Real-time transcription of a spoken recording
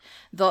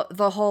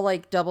the whole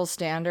like double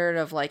standard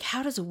of like,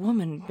 how does a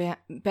woman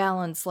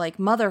balance like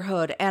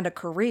motherhood and a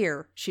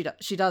career? She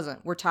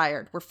doesn't. We're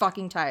tired. We're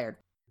fucking tired.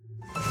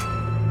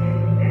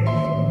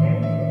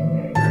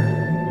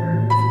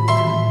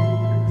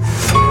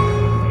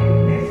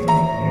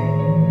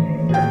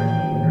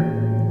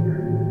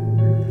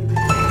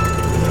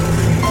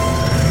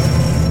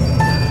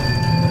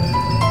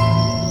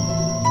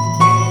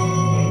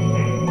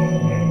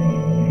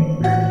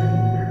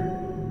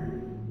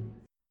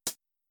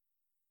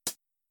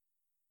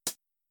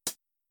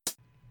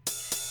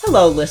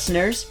 Hello,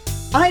 listeners.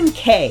 I'm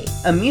Kay,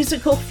 a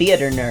musical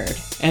theater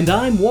nerd. And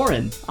I'm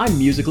Warren. I'm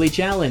musically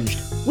challenged.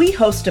 We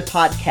host a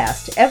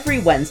podcast every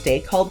Wednesday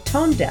called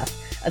Tone Deaf,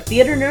 a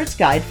theater nerd's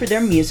guide for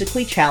their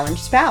musically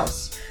challenged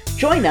spouse.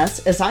 Join us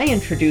as I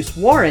introduce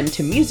Warren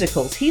to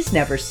musicals he's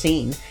never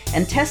seen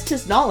and test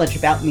his knowledge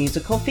about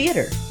musical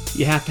theater.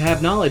 You have to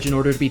have knowledge in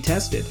order to be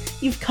tested.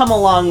 You've come a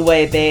long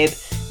way, babe.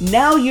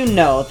 Now you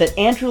know that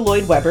Andrew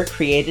Lloyd Webber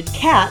created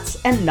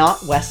Cats and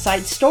not West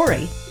Side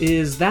Story.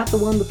 Is that the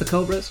one with the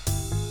cobras?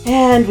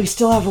 And we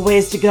still have a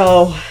ways to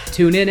go.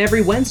 Tune in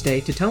every Wednesday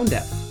to Tone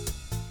Deaf.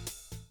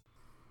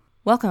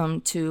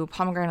 Welcome to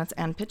Pomegranates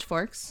and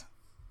Pitchforks.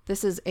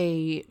 This is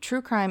a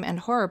true crime and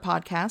horror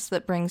podcast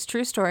that brings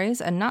true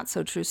stories and not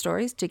so true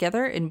stories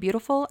together in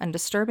beautiful and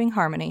disturbing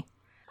harmony.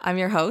 I'm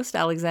your host,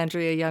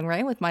 Alexandria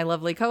Youngray, with my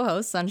lovely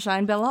co-host,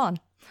 Sunshine Bellon.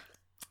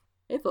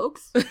 Hey,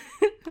 folks.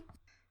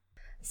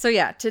 So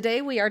yeah,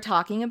 today we are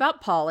talking about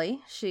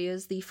Polly. She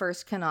is the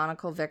first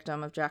canonical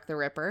victim of Jack the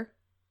Ripper.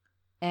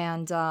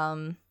 And,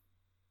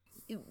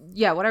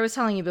 yeah, what I was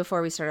telling you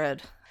before we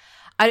started,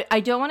 I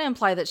don't want to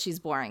imply that she's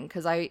boring,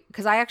 because I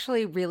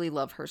actually really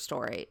love her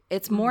story.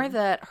 It's more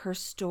that her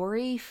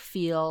story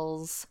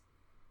feels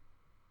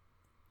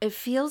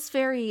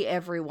very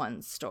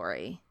everyone's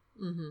story.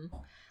 Mm-hmm.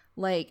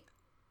 Like,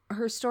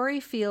 her story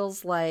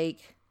feels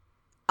like,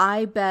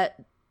 I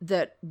bet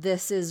that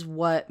this is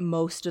what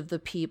most of the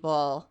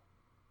people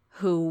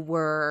who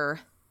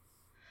were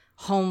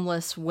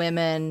homeless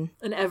women...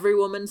 An every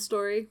woman's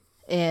story?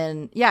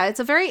 It's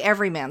a very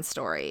everyman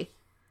story.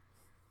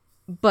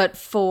 But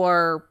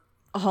for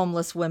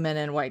homeless women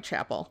in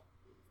Whitechapel.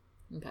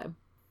 Okay.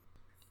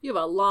 You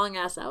have a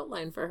long-ass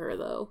outline for her,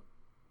 though.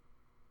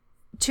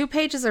 2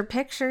 pages are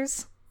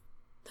pictures.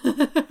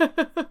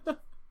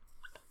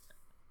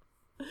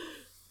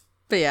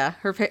 But yeah,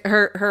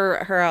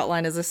 her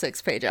outline is a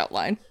 6-page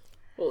outline.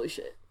 Holy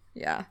shit!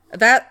 Yeah,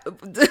 that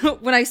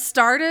when I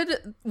started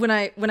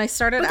outlining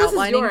this is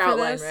your for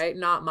outline, this, right?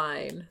 Not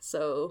mine,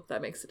 so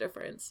that makes a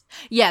difference.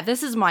 Yeah,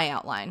 this is my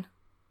outline.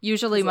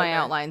 Usually, my okay.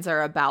 outlines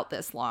are about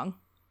this long.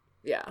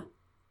 Yeah,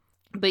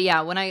 but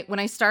yeah, when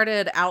I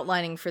started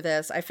outlining for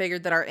this, I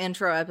figured that our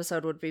intro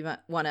episode would be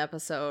 1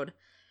 episode.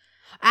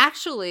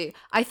 Actually,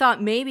 I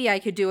thought maybe I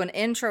could do an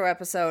intro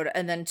episode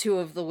and then 2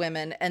 of the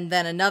women, and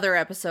then another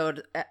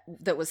episode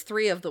that was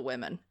 3 of the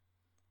women.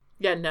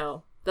 Yeah,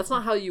 no. That's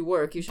not how you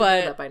work. You should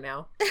know that by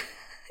now.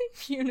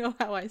 You know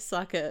how I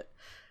suck at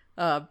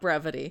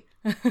brevity.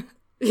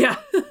 Yeah.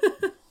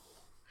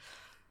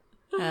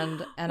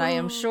 and I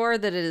am sure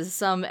that it is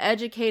some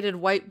educated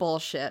white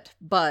bullshit,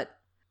 but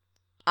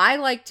I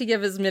like to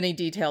give as many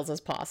details as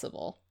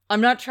possible. I'm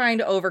not trying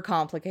to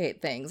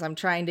overcomplicate things. I'm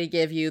trying to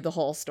give you the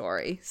whole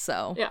story.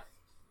 So yeah.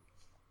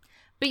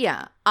 But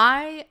yeah,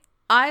 I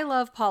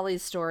love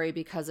Polly's story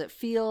because it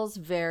feels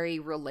very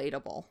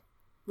relatable.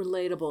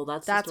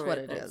 Relatable. That's what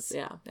it is.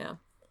 Yeah, yeah.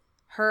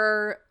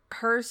 Her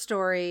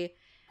story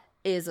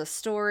is a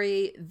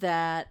story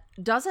that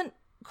doesn't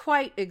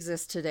quite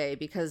exist today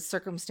because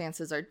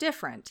circumstances are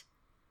different.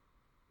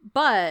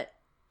 But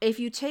if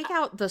you take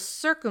out the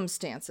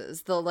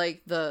circumstances,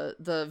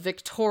 the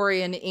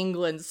Victorian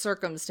England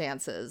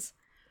circumstances,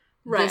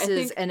 right, this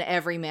is an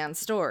everyman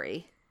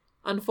story.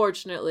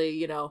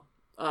 Unfortunately,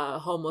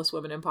 homeless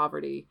women in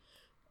poverty,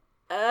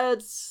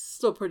 it's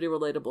still pretty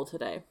relatable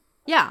today.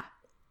 Yeah.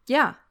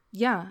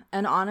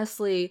 And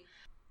honestly,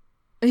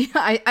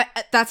 I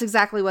that's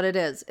exactly what it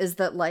is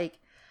that like,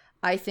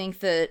 I think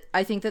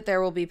that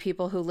there will be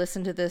people who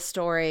listen to this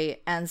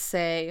story and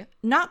say,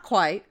 not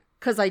quite,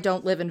 because I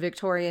don't live in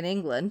Victorian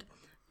England,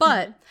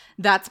 but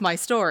that's my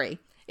story.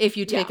 If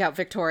you take out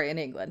Victorian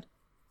England.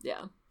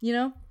 Yeah.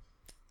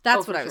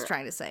 That's what I was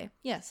trying to say.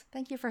 Yes.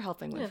 Thank you for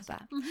helping with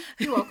that.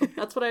 Mm-hmm. You're welcome.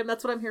 That's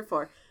what I'm here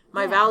for.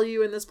 My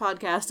value in this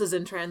podcast is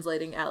in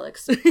translating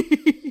Alex.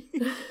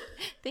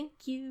 Thank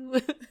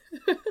you.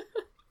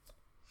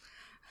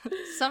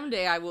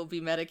 Someday I will be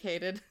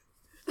medicated.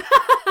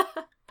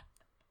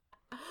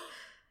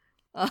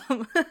 Do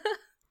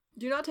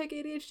you not take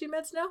ADHD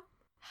meds now?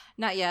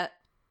 Not yet.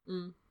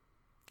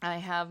 I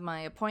have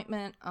my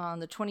appointment on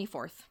the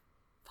 24th.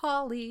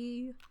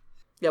 Polly.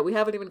 Yeah, we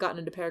haven't even gotten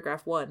into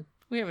paragraph 1.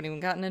 We haven't even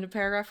gotten into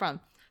paragraph 1.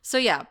 So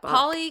yeah,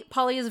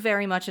 Polly is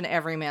very much an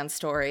everyman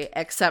story,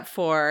 except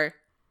for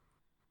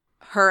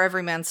her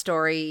everyman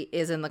story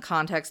is in the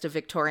context of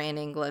Victorian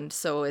England,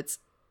 so it's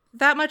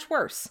that much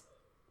worse.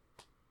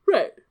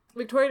 Right.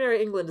 Victorian era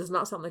England does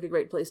not sound like a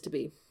great place to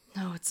be.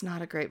 No, it's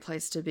not a great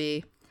place to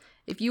be.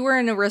 If you were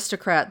an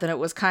aristocrat, then it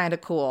was kind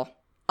of cool.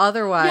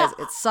 Otherwise,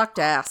 Yeah. it sucked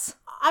ass.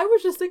 I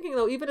was just thinking,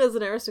 though, even as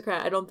an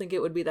aristocrat, I don't think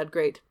it would be that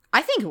great.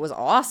 I think it was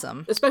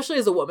awesome. Especially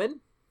as a woman.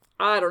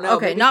 I don't know.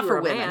 Okay, maybe not if you for were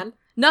a women. man.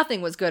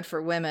 Nothing was good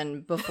for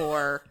women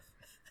before.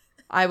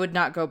 I would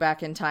not go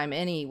back in time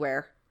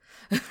anywhere.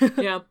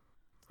 Yeah.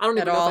 I don't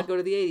even know all. if I'd go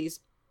to the 80s.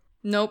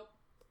 Nope.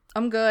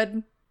 I'm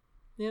good.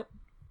 Yep.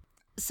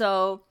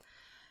 So,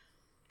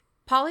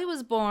 Polly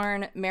was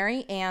born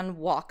Mary Ann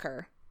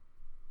Walker.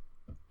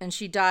 And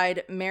she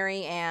died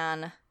Mary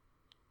Ann,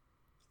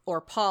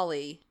 or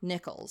Polly,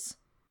 Nichols.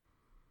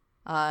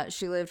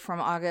 She lived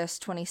from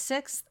August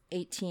 26th,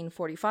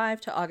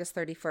 1845 to August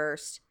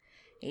 31st,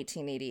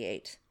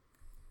 1888.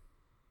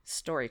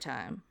 Story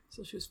time.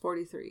 So she was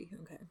 43.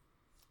 Okay.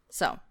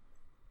 So,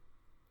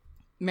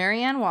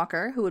 Mary Ann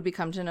Walker, who would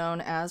become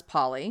known as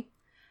Polly,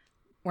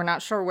 we're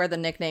not sure where the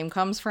nickname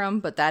comes from,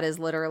 but that is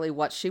literally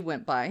what she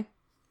went by,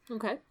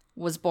 Okay.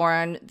 was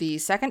born the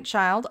second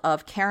child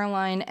of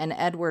Caroline and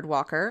Edward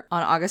Walker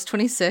on August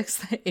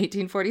 26th,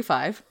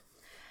 1845.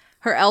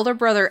 Her elder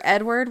brother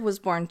Edward was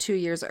born 2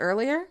 years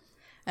earlier,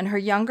 and her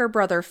younger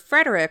brother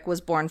Frederick was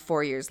born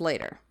 4 years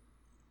later.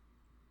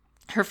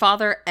 Her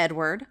father,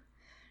 Edward,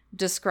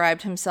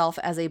 described himself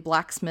as a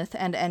blacksmith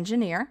and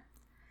engineer,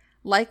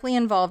 likely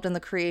involved in the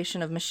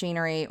creation of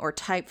machinery or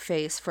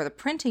typeface for the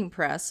printing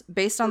press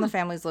based on the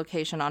family's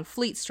location on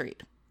Fleet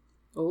Street.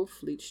 Oh,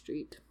 Fleet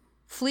Street.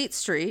 Fleet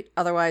Street,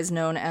 otherwise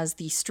known as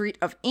the Street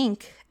of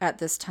Ink at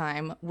this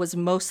time, was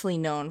mostly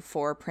known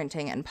for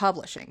printing and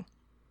publishing.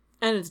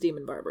 And it's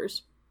demon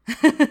barbers.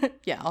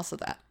 Yeah, also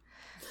that.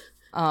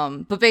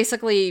 But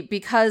basically,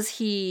 because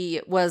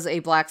he was a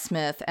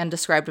blacksmith and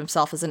described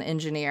himself as an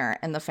engineer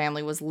and the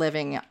family was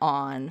living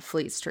on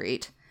Fleet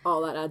Street,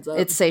 All that adds up.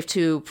 it's safe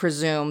to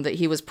presume that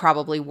he was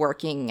probably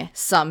working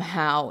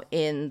somehow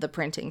in the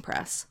printing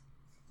press.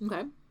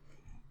 Okay.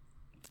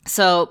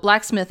 So,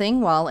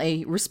 blacksmithing, while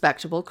a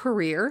respectable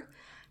career,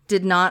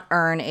 did not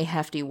earn a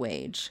hefty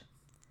wage.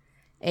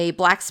 A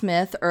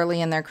blacksmith early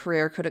in their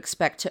career could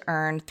expect to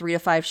earn 3 to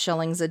 5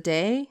 shillings a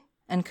day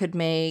and could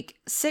make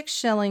 6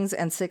 shillings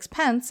and 6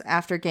 pence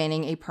after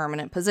gaining a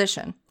permanent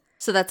position.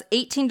 So that's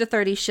 18 to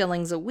 30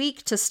 shillings a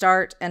week to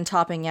start and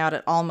topping out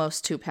at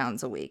almost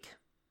 £2 a week.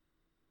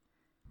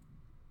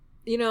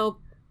 You know,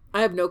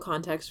 I have no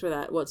context for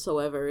that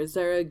whatsoever. Is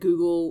there a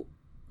Google,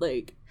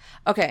 like...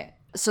 Okay,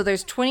 so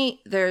there's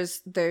 20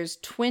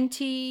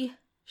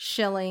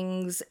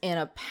 shillings in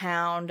a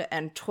pound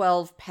and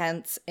 12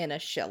 pence in a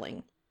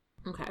shilling.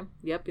 Okay.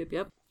 Yep.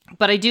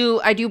 But I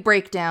do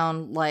break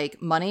down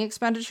like money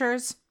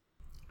expenditures.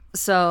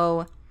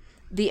 So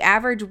the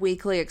average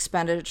weekly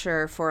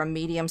expenditure for a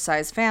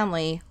medium-sized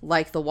family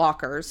like the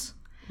Walkers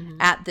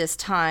at this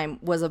time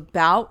was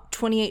about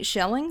 28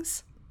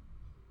 shillings.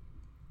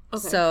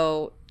 Okay.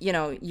 So, you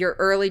know, your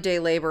early day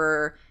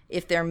laborer,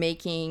 if they're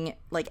making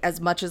like as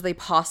much as they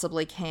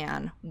possibly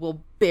can,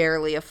 will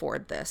barely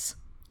afford this.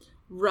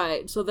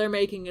 Right. So they're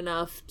making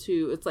enough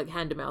to, it's like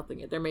hand-to-mouthing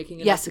it. They're making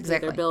enough Yes, to pay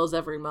exactly. their bills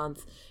every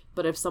month.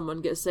 But if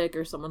someone gets sick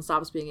or someone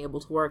stops being able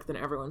to work, then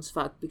everyone's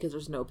fucked because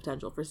there's no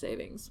potential for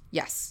savings.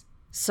 Yes.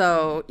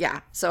 So,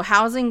 yeah. So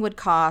housing would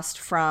cost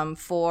from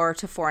 4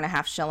 to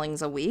 4.5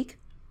 shillings a week,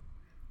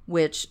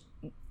 which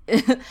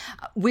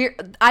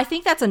I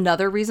think that's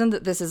another reason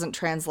that this isn't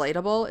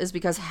translatable, is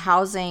because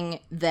housing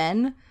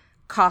then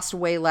cost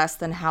way less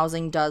than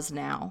housing does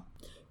now.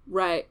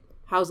 Right.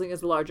 Housing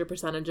is a larger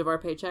percentage of our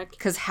paycheck.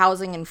 Because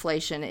housing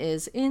inflation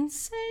is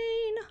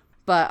insane.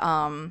 But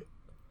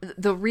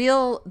the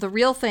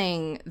real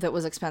thing that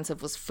was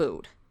expensive was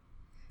food.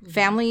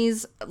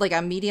 Families, like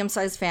a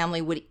medium-sized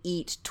family, would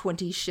eat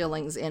 20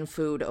 shillings in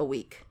food a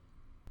week.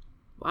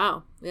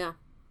 Wow. Yeah.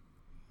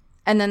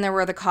 And then there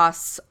were the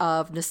costs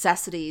of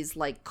necessities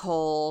like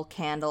coal,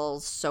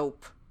 candles,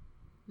 soap.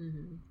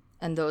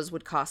 And those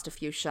would cost a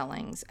few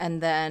shillings.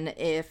 And then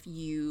if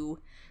you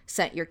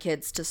sent your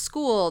kids to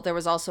school, there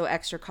was also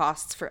extra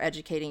costs for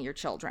educating your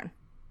children.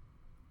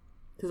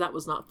 Because that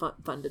was not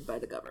funded by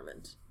the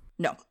government.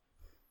 No.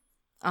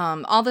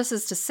 All this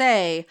is to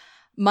say,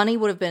 money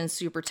would have been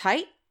super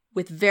tight,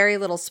 with very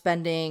little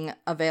spending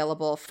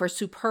available for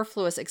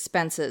superfluous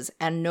expenses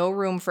and no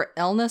room for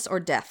illness or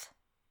death.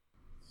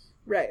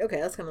 Right. Okay.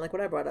 That's kind of like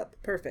what I brought up.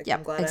 Perfect. Yep,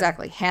 I'm glad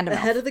exactly. Hand to I'm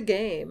mouth. ahead of the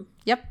game.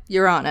 Yep,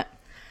 you're on it.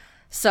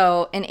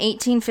 So in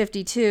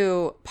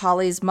 1852,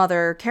 Polly's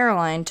mother,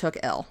 Caroline, took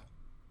ill.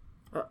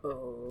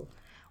 Uh-oh.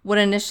 What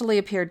initially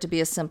appeared to be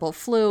a simple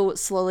flu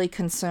slowly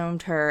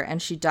consumed her,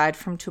 and she died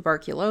from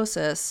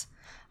tuberculosis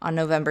on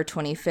November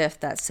 25th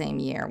that same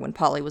year, when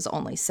Polly was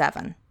only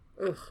 7.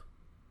 Ugh.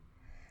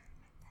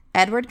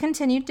 Edward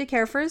continued to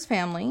care for his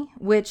family,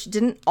 which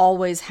didn't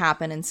always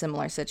happen in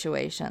similar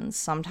situations.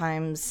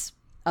 Sometimes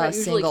Right,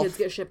 usually kids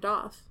get shipped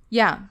off.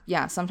 Yeah.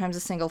 Sometimes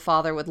a single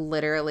father would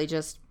literally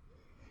just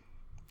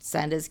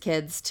send his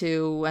kids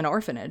to an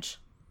orphanage.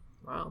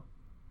 Wow.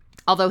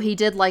 Although he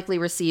did likely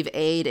receive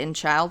aid in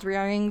child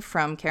rearing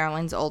from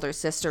Caroline's older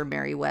sister,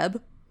 Mary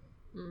Webb.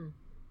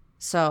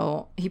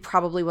 So he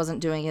probably wasn't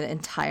doing it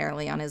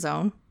entirely on his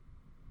own.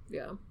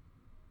 Yeah.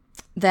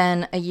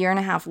 Then a year and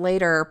a half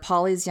later,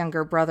 Polly's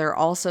younger brother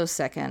also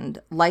sickened,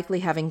 likely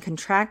having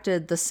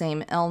contracted the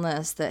same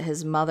illness that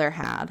his mother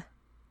had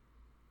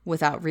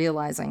without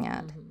realizing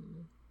it.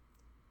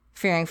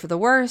 Fearing for the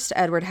worst,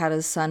 Edward had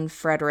his son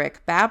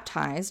Frederick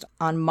baptized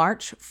on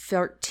March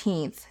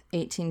 13th,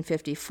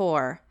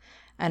 1854,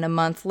 and a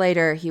month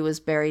later he was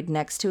buried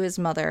next to his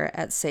mother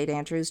at St.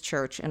 Andrew's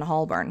Church in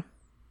Holborn.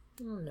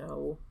 Oh,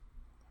 no.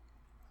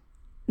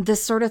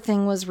 This sort of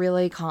thing was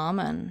really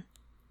common.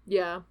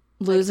 Yeah.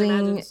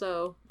 Losing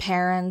so.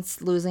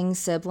 parents, losing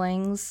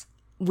siblings.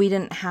 We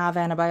didn't have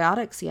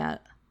antibiotics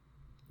yet.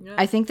 Yeah.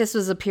 I think this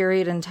was a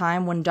period in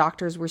time when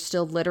doctors were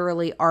still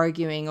literally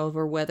arguing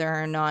over whether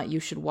or not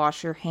you should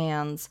wash your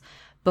hands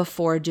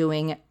before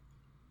doing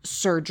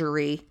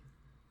surgery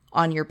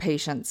on your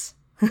patients.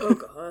 Oh,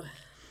 God.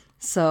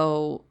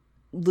 So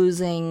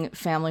losing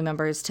family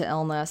members to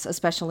illness,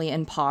 especially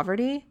in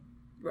poverty,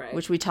 Right.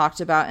 which we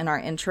talked about in our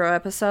intro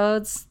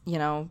episodes, you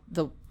know,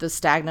 the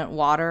stagnant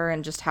water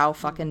and just how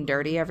fucking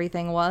dirty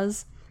everything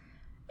was.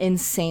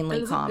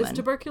 Insanely common. Is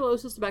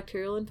tuberculosis a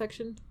bacterial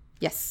infection?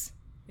 Yes.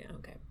 Yeah,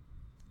 okay.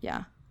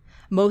 Yeah.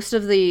 Most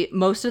of the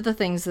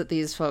things that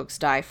these folks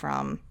die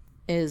from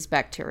is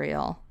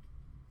bacterial.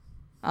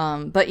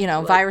 But you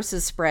know,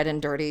 viruses spread in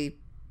dirty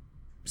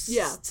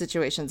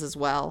situations as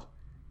well.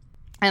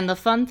 And the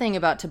fun thing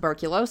about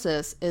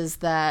tuberculosis is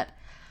that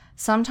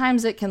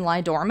sometimes it can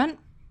lie dormant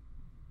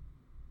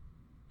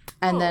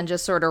and then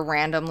just sort of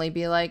randomly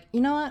be like,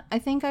 you know what? I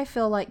think I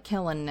feel like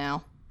killing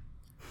now.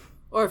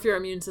 Or if your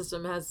immune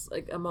system has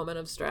like a moment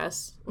of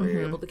stress where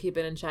you're able to keep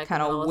it in check.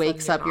 Kind and all of a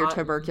wakes sudden up you're your not.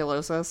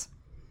 tuberculosis.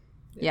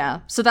 Yeah.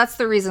 So that's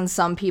the reason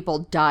some people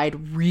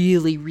died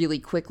really, really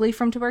quickly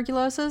from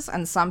tuberculosis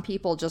and some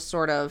people just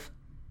sort of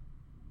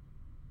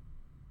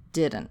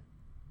didn't.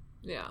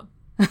 Yeah.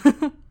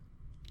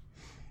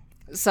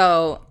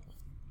 So,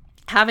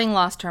 having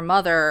lost her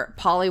mother,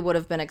 Polly would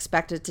have been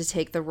expected to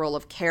take the role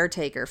of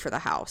caretaker for the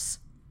house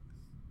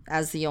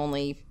as the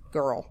only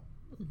girl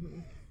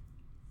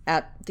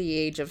at the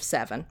age of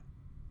 7.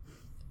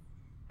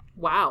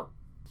 Wow.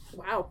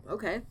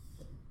 Okay.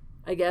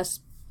 I guess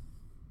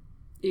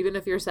even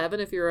if you're 7,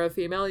 if you're a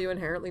female, you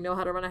inherently know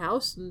how to run a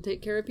house and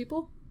take care of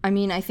people? I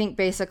mean, I think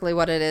basically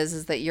what it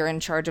is that you're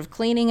in charge of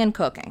cleaning and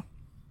cooking.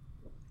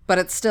 But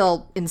it's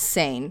still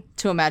insane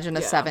to imagine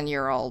a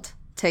 7-year-old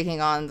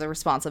taking on the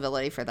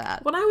responsibility for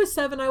that. When I was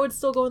 7, I would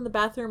still go in the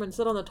bathroom and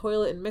sit on the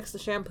toilet and mix the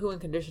shampoo and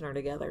conditioner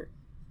together.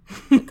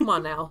 Like, come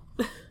on now.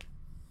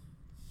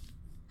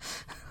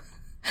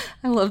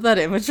 I love that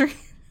imagery.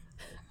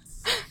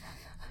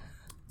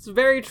 It's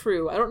very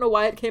true. I don't know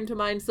why it came to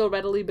mind so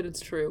readily, but it's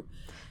true.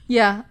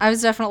 Yeah, I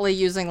was definitely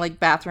using like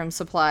bathroom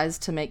supplies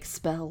to make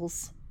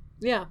spells.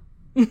 Yeah.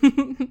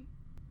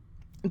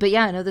 But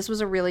yeah, no, this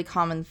was a really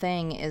common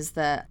thing is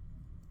that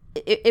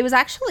it was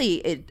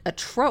actually a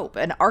trope,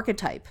 an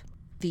archetype.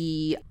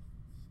 The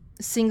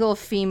single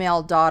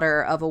female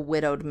daughter of a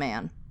widowed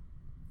man.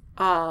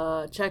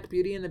 Check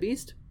Beauty and the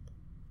Beast?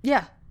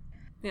 Yeah.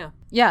 Yeah.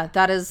 Yeah,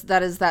 that is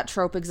that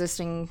trope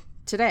existing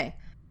today.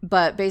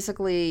 But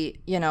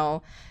basically, you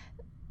know,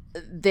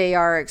 they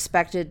are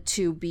expected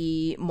to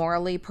be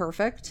morally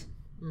perfect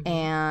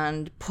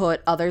and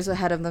put others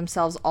ahead of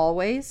themselves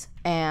always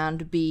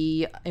and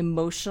be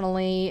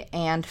emotionally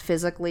and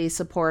physically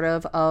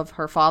supportive of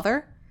her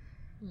father.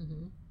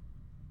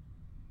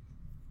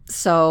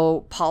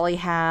 So Polly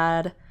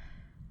had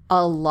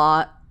a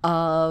lot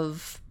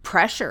of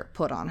pressure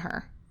put on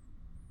her.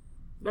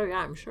 Oh, yeah,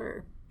 I'm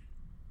sure.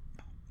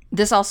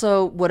 This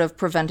also would have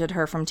prevented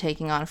her from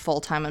taking on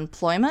full-time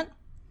employment.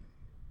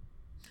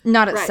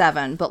 Not at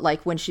 7, but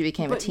like when she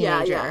became a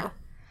teenager. Yeah.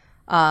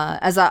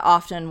 As that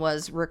often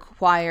was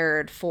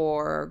required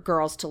for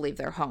girls to leave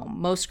their home.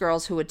 Most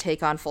girls who would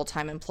take on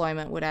full-time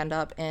employment would end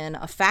up in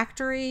a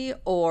factory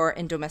or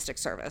in domestic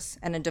service.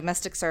 And in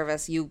domestic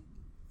service, you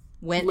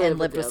went and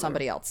lived with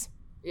somebody else.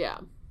 Yeah.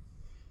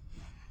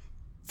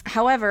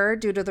 However,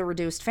 due to the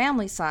reduced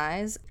family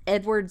size,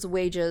 Edward's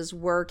wages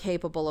were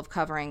capable of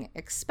covering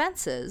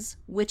expenses,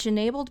 which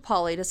enabled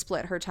Polly to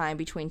split her time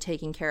between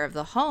taking care of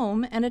the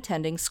home and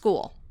attending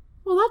school.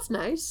 Well, that's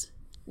nice.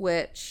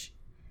 Which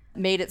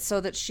made it so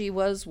that she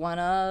was one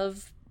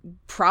of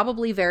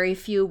probably very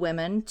few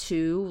women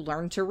to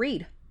learn to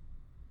read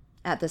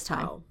at this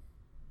time. Wow.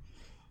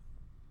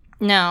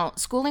 Now,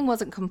 schooling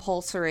wasn't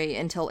compulsory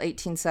until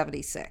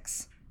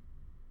 1876.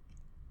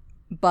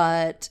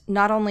 But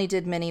not only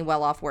did many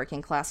well-off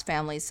working-class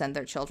families send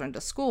their children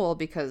to school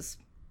because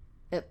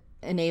it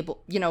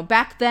enabled, you know,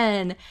 back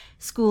then,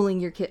 schooling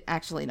your kid,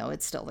 actually, no,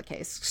 it's still the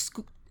case.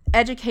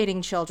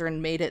 Educating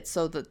children made it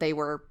so that they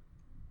were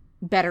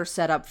better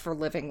set up for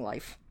living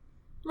life.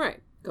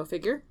 Right. Go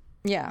figure.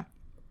 Yeah.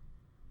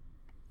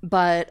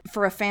 But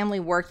for a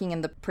family working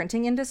in the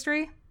printing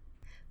industry,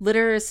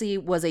 literacy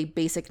was a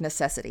basic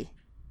necessity.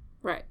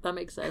 Right. That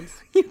makes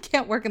sense. You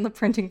can't work in the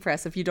printing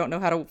press if you don't know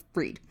how to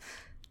read.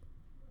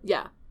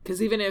 Yeah.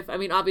 Because even if, I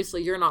mean,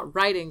 obviously you're not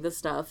writing the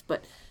stuff,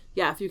 but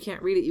yeah, if you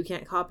can't read it, you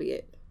can't copy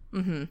it.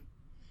 Mm-hmm.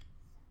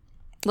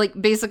 Like,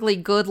 basically,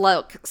 good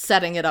luck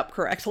setting it up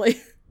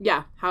correctly.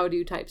 Yeah, how do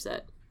you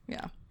typeset?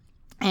 Yeah.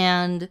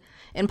 And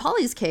in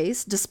Polly's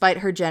case, despite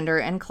her gender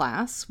and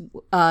class,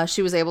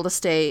 she was able to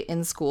stay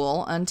in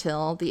school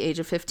until the age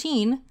of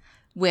 15,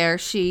 where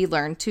she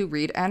learned to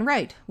read and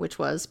write, which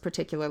was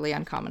particularly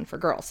uncommon for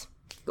girls.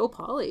 Go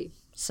Polly.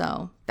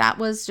 So that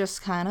was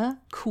just kind of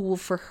cool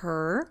for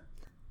her.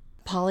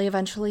 Polly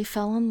eventually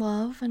fell in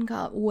love and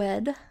got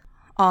wed.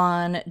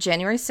 On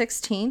January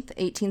 16th,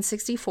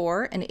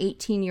 1864, an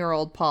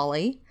 18-year-old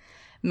Polly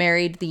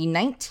married the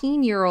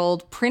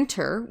 19-year-old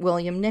printer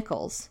William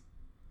Nichols.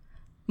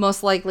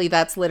 Most likely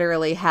that's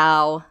literally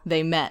how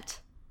they met.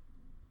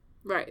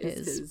 Right.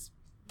 Is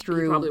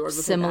probably worked through with his dad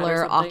or similar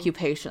something.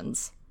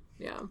 occupations.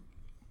 Yeah.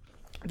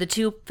 The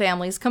two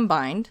families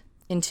combined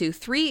into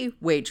 3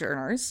 wage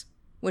earners,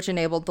 which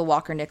enabled the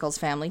Walker-Nichols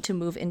family to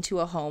move into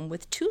a home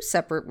with 2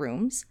 separate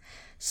rooms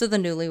so the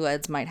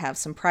newlyweds might have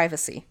some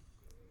privacy.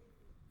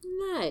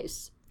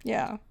 Nice.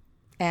 Yeah.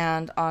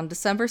 And on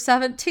December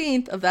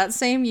 17th of that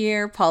same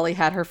year, Polly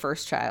had her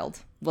first child,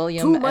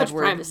 William Too much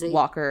Edward privacy.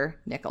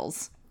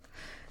 Walker-Nichols.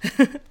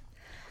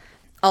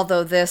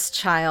 Although this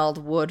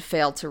child would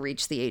fail to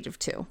reach the age of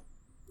 2.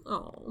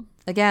 Oh.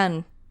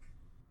 Again,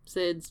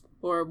 SIDS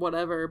or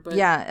whatever, but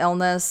yeah,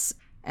 illness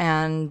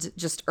and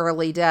just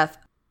early death.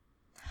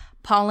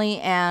 Polly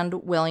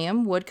and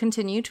William would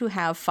continue to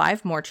have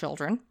 5 more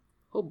children.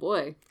 oh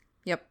boy.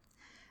 Yep.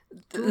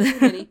 Too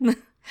many.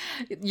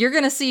 You're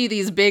going to see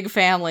these big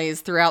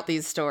families throughout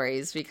these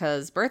stories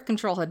because birth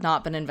control had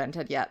not been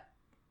invented yet.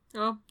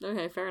 Oh,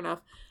 okay, fair enough.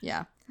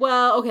 Yeah.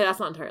 Well, okay, that's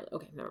not entirely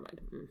okay. Never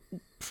mind.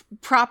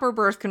 Proper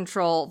birth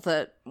control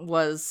that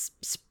was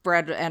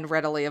spread and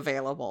readily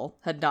available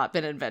had not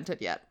been invented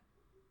yet.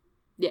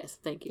 Yes,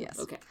 thank you. Yes.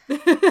 Okay.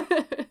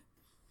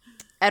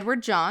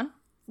 Edward John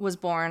was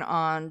born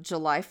on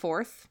July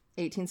 4th,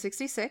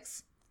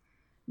 1866.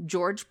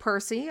 George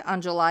Percy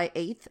on July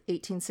 8th,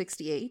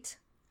 1868.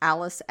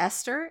 Alice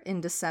Esther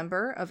in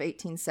December of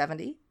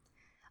 1870.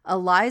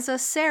 Eliza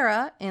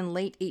Sarah in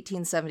late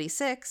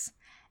 1876.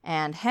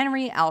 And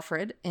Henry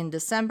Alfred in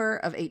December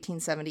of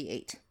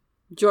 1878.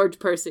 George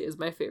Percy is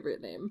my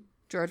favorite name.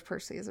 George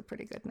Percy is a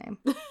pretty good name.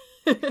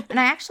 And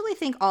I actually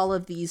think all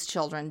of these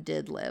children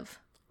did live.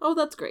 Oh,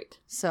 that's great.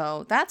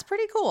 So that's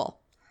pretty cool.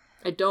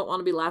 I don't want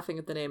to be laughing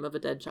at the name of a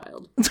dead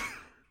child.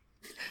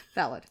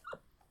 Valid.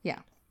 Yeah.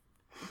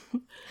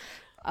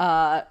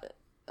 I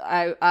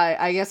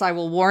guess I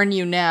will warn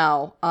you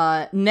now.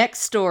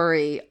 Next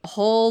story,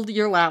 hold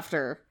your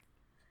laughter.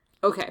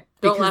 Okay.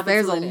 Don't Because laugh at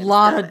there's a silly names.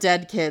 lot Got of it.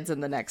 dead kids in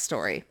the next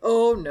story.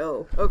 Oh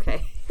no.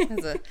 Okay.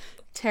 That's a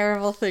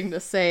terrible thing to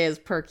say as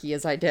perky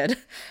as I did.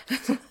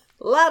 A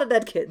lot of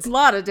dead kids. A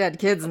lot of dead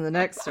kids in the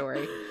next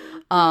story.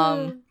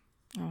 Oh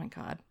my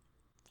god.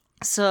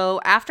 So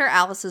after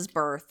Alice's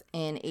birth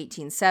in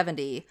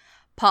 1870,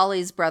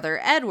 Polly's brother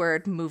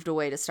Edward moved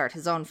away to start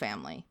his own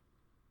family.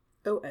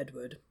 Oh,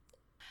 Edward.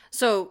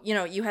 So,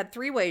 you had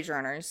 3 wage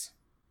earners.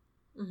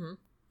 Mm-hmm.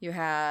 You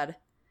had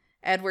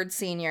Edward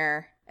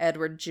Sr.,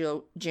 Edward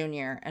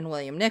Jr., and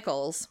William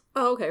Nichols.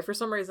 Oh, okay. For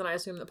some reason, I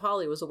assumed that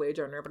Polly was a wage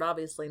earner, but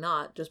obviously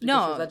not. Just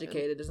because she was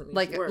educated doesn't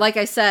mean she worked. Like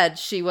I said,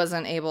 she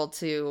wasn't able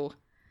to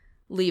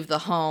leave the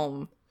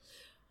home.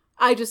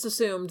 I just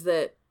assumed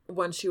that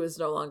when she was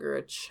no longer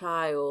a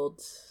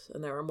child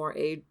and there were more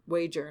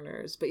wage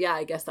earners. But yeah,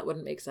 I guess that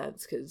wouldn't make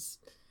sense because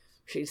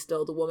she's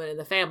still the woman in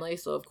the family.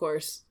 So, of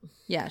course.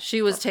 Yeah,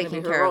 she was That's gonna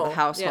taking be her care of the role.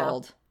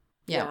 household.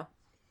 Yeah. Yeah.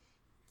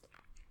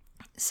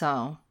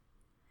 So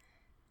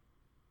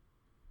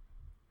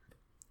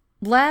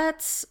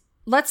let's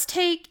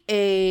take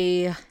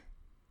a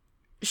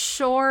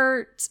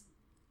short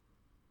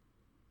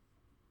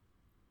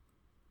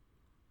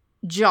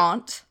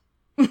jaunt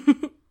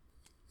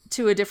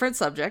to a different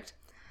subject.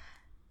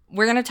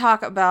 We're going to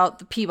talk about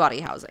the Peabody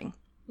housing.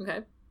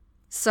 Okay.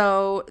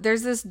 So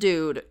there's this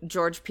dude,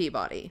 George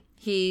Peabody.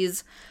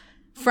 He's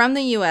from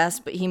the U.S.,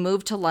 but he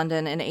moved to London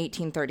in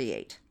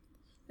 1838.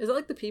 Is it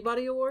like the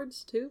Peabody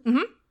Awards, too?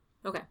 Mm-hmm.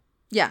 Okay.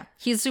 Yeah,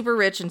 he's super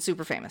rich and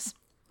super famous.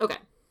 Okay.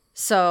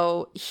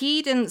 So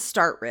he didn't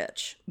start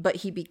rich, but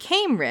he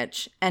became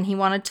rich, and he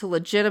wanted to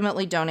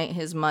legitimately donate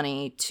his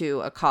money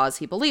to a cause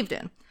he believed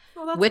in,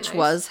 Well, that's which nice.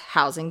 was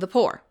housing the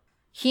poor.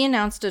 He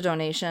announced a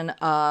donation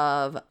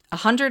of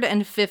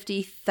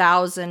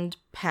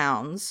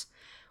 £150,000,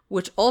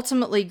 which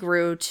ultimately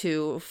grew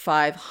to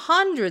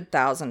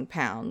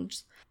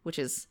 £500,000, which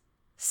is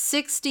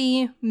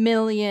 $60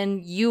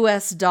 million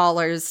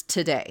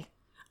today.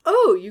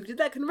 Oh, you did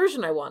that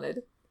conversion I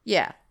wanted.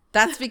 Yeah,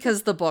 that's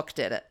because the book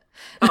did it.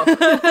 Oh.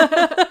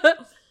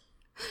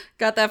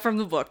 Got that from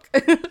the book.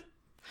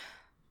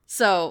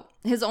 So,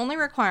 his only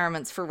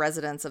requirements for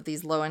residents of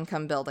these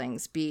low-income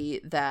buildings be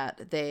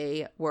that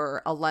they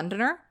were a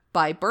Londoner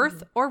by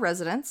birth or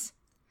residence,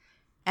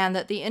 and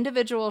that the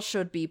individual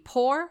should be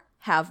poor,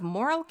 have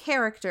moral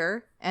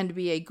character, and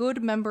be a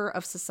good member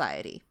of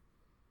society.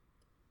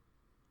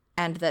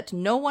 And that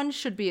no one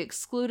should be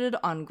excluded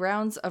on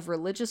grounds of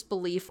religious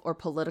belief or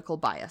political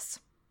bias.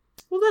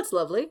 Well, that's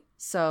lovely.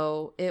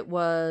 So, it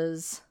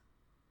was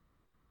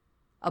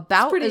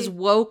About as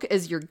woke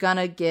as you're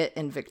gonna get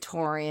in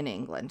Victorian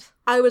England.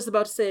 I was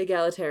about to say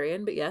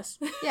egalitarian, but yes.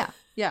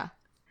 Yeah.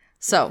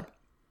 So,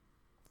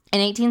 in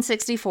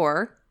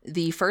 1864,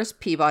 the first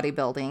Peabody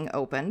building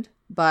opened,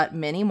 but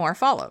many more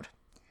followed.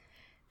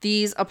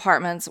 These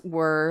apartments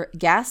were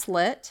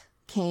gas-lit,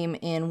 came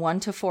in 1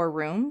 to 4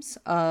 rooms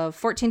of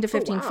 14 to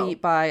 15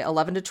 feet by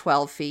 11 to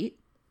 12 feet.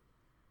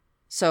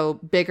 So,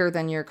 bigger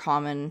than your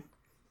common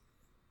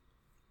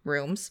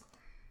rooms.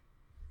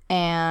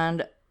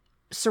 And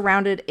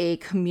surrounded a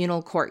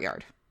communal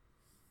courtyard.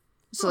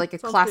 So like a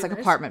classic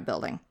apartment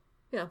building.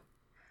 Yeah.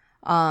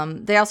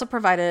 They also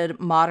provided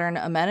modern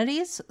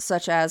amenities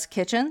such as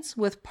kitchens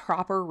with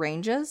proper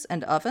ranges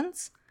and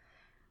ovens,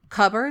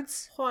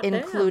 cupboards,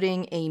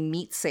 including a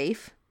meat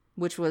safe,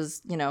 which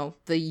was, you know,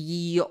 the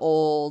ye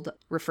old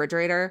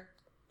refrigerator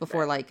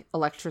before like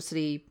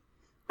electricity.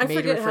 I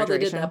forget how they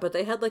did that, but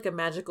they had like a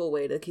magical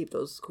way to keep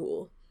those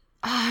cool.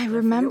 I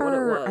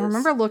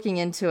remember looking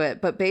into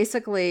it, but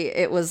basically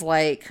it was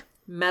like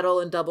metal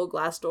and double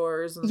glass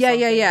doors and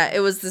yeah. It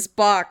was this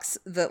box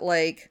that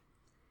like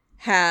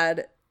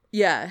had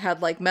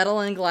like metal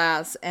and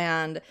glass,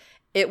 and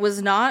it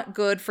was not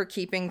good for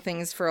keeping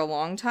things for a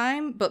long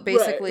time, but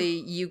basically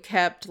you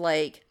kept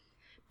like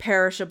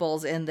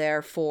perishables in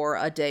there for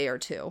a day or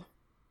two.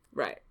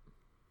 Right.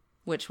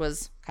 Which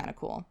was kind of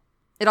cool.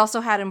 It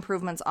also had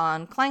improvements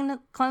on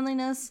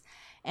cleanliness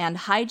and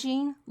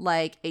hygiene,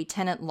 like a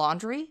tenant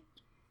laundry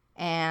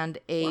and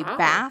a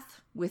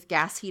bath with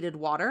gas-heated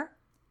water,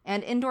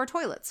 and indoor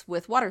toilets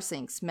with water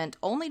sinks meant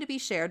only to be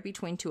shared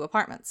between 2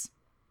 apartments.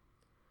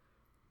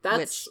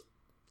 That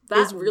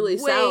really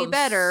sounds way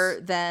better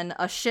than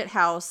a shit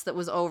house that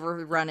was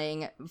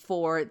overrunning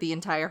for the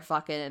entire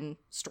fucking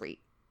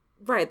street.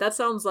 Right, that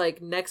sounds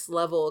like next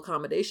level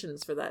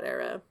accommodations for that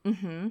era.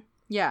 Mm-hmm.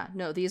 Yeah,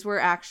 no, these were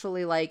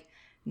actually like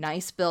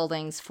nice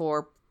buildings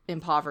for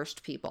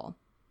impoverished people.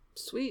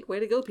 Sweet, way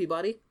to go,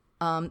 Peabody.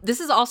 This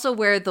is also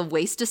where the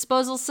waste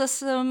disposal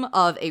system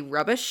of a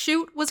rubbish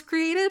chute was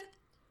created.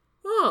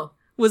 Oh.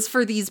 Was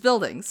for these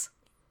buildings.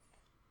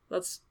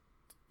 That's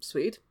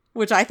sweet.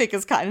 Which I think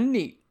is kind of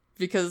neat,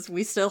 because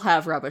we still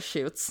have rubbish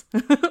chutes.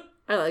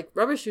 I like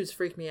rubbish chutes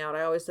freak me out.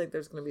 I always think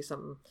there's going to be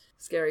something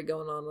scary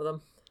going on with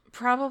them.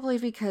 Probably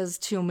because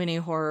too many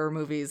horror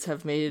movies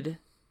have made...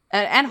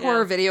 And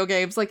horror video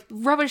games. Like,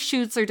 rubbish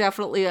chutes are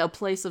definitely a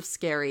place of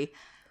scary.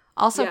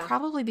 Also,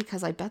 probably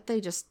because I bet they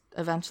just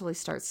eventually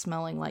start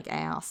smelling like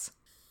ass.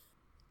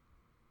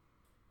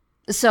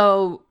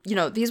 So, you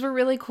know, these were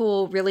really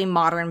cool, really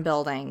modern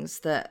buildings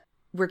that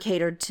were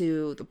catered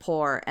to the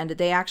poor, and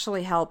they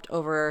actually helped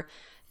over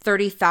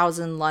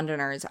 30,000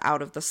 Londoners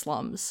out of the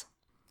slums.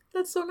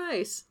 That's so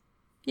nice.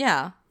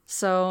 Yeah.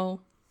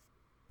 So,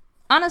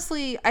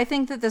 honestly, I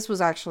think that this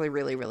was actually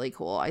really, really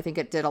cool. I think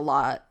it did a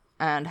lot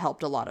and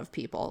helped a lot of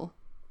people.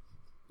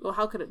 Well,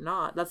 how could it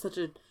not? That's such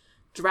a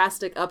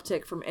drastic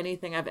uptick from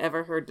anything I've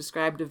ever heard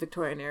described of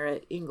Victorian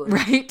era England.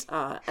 Right?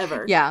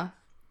 Ever. Yeah.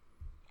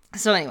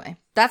 So anyway,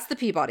 that's the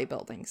Peabody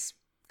buildings.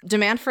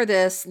 Demand for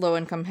this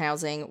low-income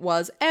housing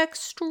was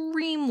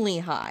extremely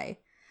high.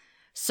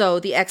 So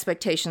the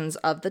expectations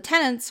of the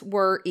tenants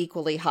were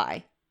equally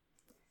high.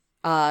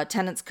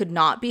 Tenants could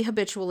not be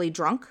habitually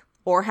drunk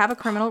or have a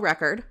criminal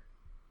record.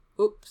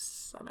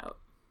 Oops, I'm out.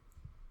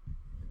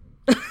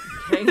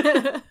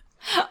 Okay.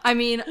 I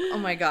mean, oh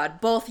my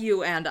god, both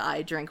you and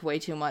I drink way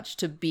too much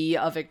to be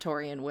a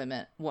Victorian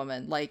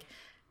woman. Like,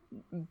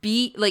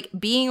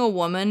 being a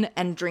woman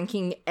and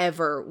drinking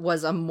ever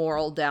was a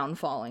moral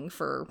downfalling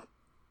for...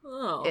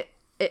 Oh.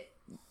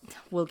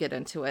 We'll get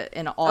into it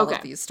in all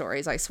of these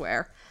stories, I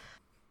swear.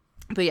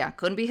 But yeah,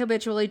 couldn't be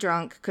habitually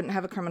drunk, couldn't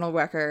have a criminal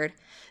record.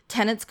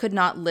 Tenants could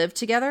not live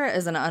together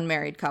as an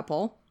unmarried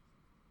couple.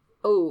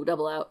 Oh,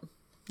 double out.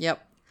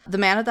 Yep. The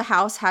man of the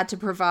house had to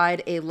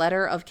provide a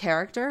letter of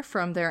character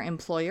from their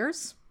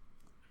employers.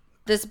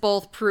 This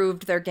both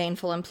proved their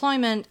gainful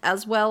employment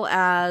as well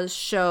as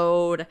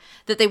showed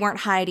that they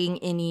weren't hiding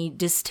any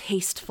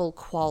distasteful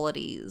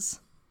qualities.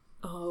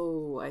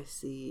 Oh, I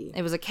see.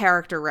 It was a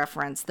character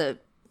reference that,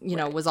 you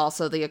know, was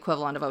also the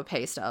equivalent of a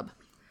pay stub.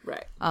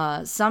 Right.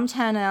 Some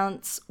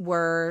tenants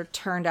were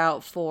turned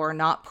out for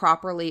not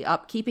properly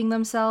upkeeping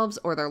themselves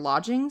or their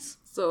lodgings.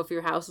 So if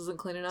your house isn't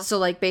clean enough? So,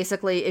 like,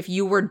 basically, if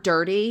you were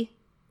dirty,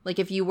 like,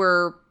 if you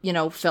were, you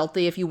know,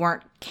 filthy, if you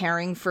weren't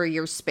caring for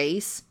your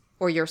space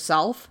or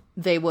yourself,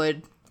 they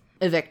would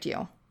evict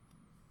you.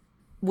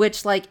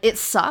 Which, like, it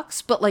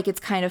sucks, but, like, it's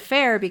kind of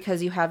fair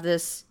because you have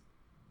this,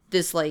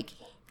 like...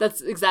 That's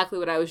exactly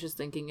what I was just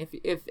thinking.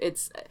 If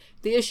it's...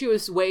 The issue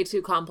is way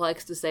too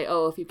complex to say,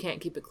 oh, if you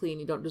can't keep it clean,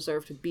 you don't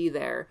deserve to be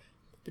there.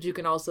 But you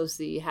can also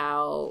see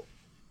how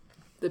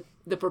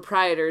the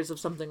proprietors of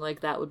something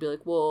like that would be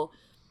like, well,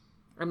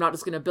 I'm not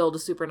just going to build a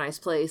super nice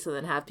place and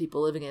then have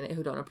people living in it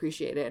who don't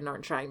appreciate it and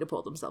aren't trying to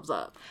pull themselves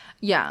up.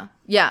 Yeah.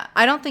 Yeah.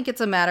 I don't think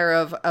it's a matter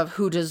of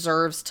who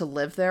deserves to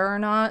live there or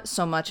not,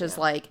 so much as,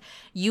 like,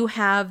 you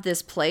have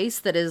this place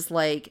that is,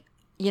 like,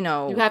 you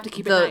know, you have to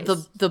keep it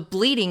nice. the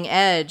bleeding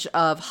edge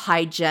of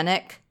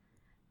hygienic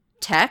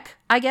tech,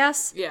 I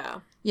guess.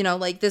 Yeah. You know,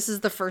 like, this is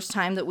the first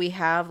time that we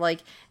have,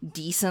 like,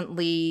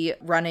 decently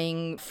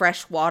running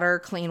fresh water,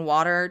 clean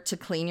water to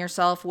clean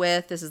yourself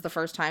with. This is the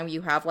first time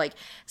you have, like,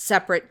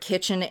 separate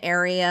kitchen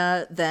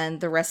area than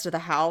the rest of the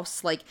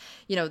house. Like,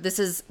 you know, this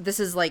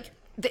is like,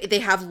 they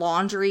have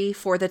laundry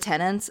for the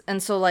tenants.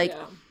 And so, like,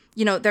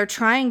 you know, they're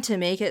trying to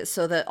make it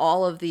so that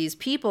all of these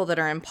people that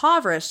are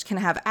impoverished can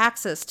have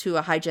access to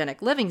a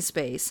hygienic living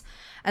space.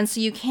 And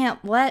so you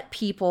can't let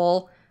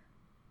people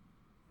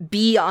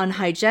be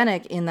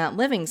unhygienic in that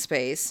living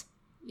space,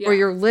 or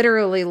you're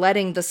literally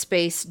letting the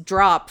space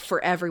drop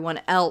for everyone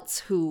else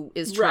who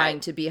is trying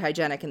to be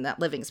hygienic in that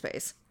living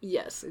space.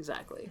 Yes,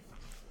 exactly.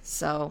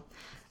 So,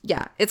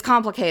 yeah, it's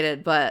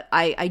complicated, but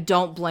I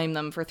don't blame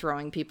them for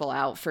throwing people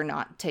out for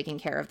not taking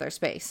care of their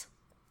space.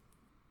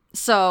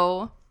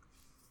 So,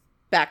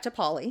 back to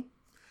Polly.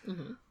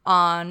 Mm-hmm.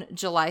 On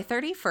July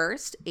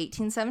 31st,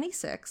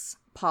 1876,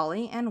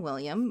 Polly and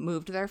William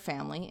moved their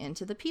family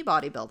into the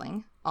Peabody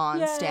Building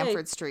on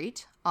Stamford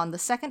Street on the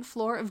second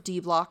floor of D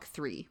Block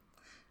 3.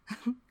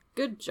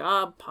 Good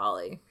job,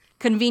 Polly.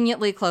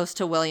 Conveniently close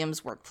to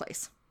William's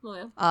workplace.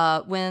 Oh, yeah.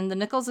 When the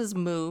Nicholses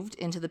moved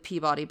into the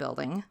Peabody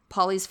Building,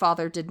 Polly's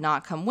father did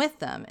not come with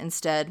them,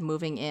 instead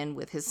moving in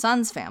with his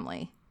son's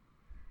family.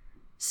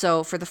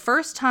 So for the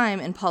first time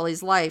in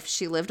Polly's life,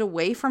 she lived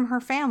away from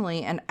her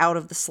family and out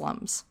of the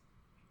slums.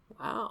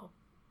 Wow.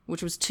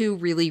 Which was two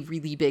really,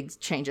 really big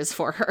changes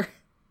for her.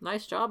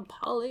 Nice job,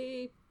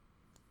 Polly.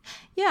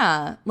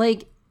 Yeah,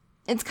 like,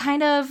 it's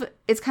kind of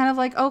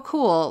like, oh,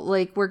 cool,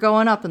 like, we're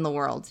going up in the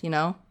world, you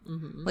know?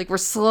 Mm-hmm. Like, we're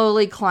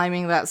slowly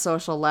climbing that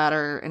social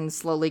ladder and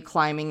slowly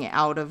climbing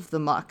out of the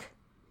muck.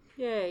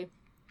 Yay.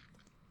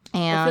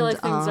 And I feel like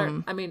things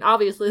are, I mean,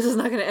 obviously this is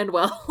not going to end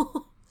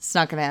well. It's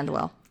not going to end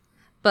well.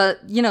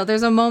 But, you know,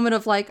 there's a moment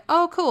of like,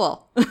 oh,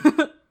 cool.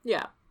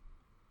 Yeah.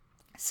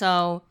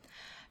 So,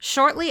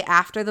 shortly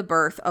after the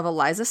birth of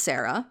Eliza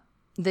Sarah,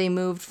 they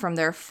moved from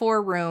their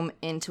 4-room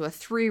into a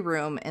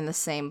 3-room in the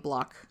same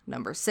block,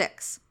 number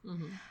 6.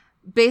 Mm-hmm.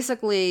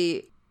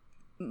 Basically,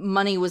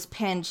 money was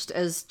pinched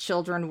as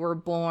children were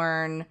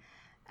born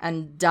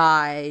and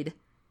died,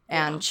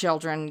 and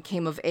children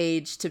came of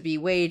age to be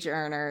wage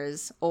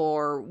earners,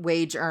 or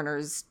wage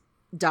earners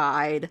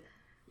died.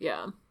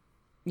 Yeah.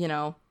 You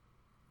know?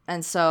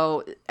 And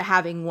so,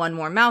 having one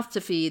more mouth to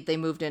feed, they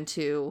moved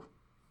into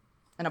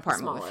an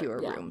apartment with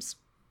fewer rooms.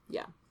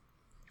 Yeah.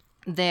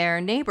 Their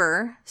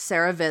neighbor,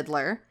 Sarah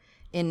Vidler,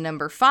 in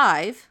number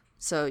 5,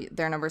 so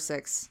they're number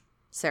 6,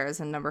 Sarah's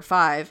in number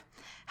 5,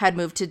 had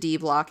moved to D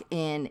Block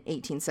in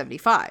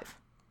 1875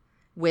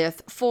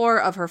 with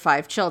 4 of her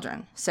 5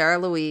 children, Sarah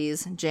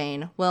Louise,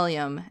 Jane,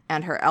 William,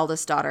 and her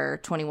eldest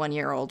daughter,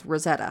 21-year-old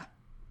Rosetta.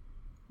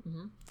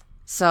 Mm-hmm.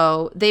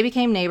 So they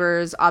became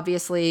neighbors.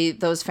 Obviously,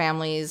 those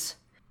families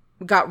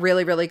got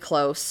really, really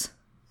close.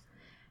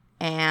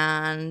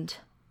 And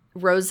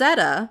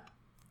Rosetta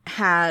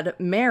had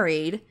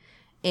married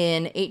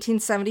in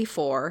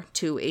 1874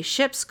 to a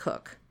ship's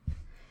cook.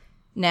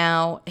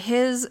 Now,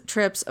 his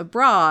trips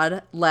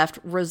abroad left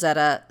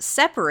Rosetta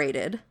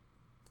separated,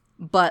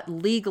 but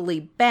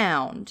legally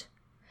bound,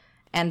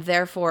 and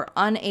therefore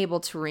unable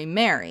to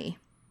remarry.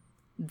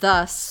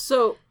 Thus,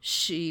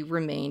 she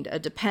remained a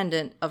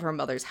dependent of her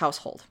mother's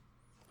household.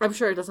 I'm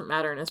sure it doesn't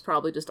matter, and it's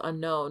probably just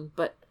unknown,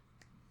 but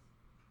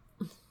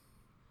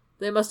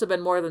they must have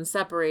been more than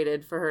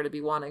separated for her to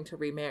be wanting to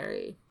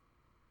remarry.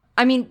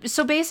 I mean,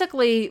 so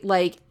basically,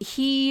 like,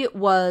 he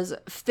was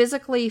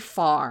physically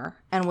far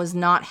and was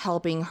not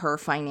helping her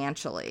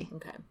financially.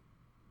 Okay.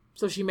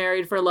 So she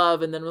married for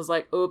love and then was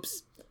like,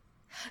 oops.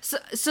 So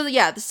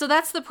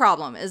that's the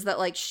problem, is that,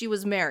 like, she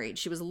was married.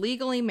 She was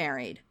legally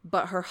married,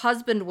 but her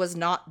husband was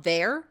not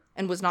there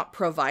and was not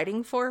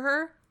providing for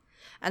her.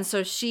 And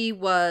so she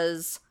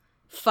was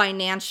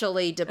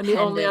financially dependent. And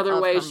the only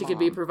other way she mom. could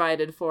be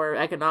provided for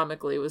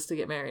economically was to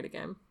get married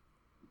again.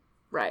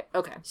 Right,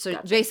 okay. So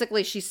gotcha.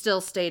 Basically, she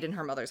still stayed in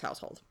her mother's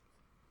household.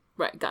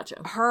 Right,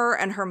 gotcha. Her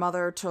and her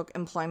mother took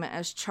employment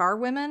as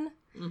charwomen,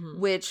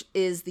 which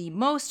is the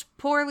most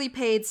poorly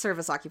paid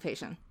service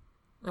occupation.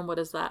 And what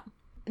is that?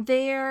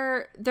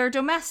 They're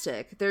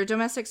domestic. They're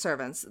domestic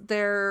servants.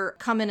 They're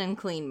come-in and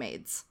clean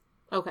maids.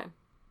 Okay.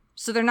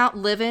 So they're not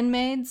live-in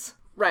maids.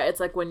 Right, it's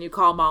like when you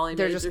call Molly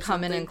they're maids just or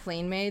come-in something. and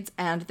clean maids,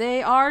 and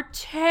they are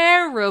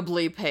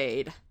terribly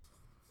paid.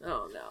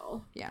 Oh,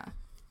 no. Yeah.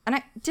 And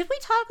did we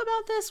talk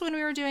about this when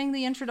we were doing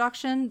the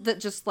introduction? That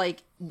just,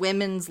 like,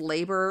 women's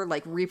labor,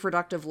 like,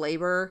 reproductive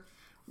labor,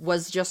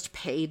 was just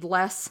paid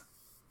less?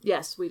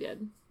 Yes, we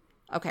did.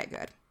 Okay,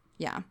 good.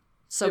 Yeah.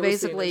 So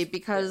basically,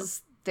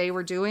 because they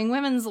were doing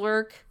women's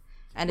work,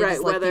 and it's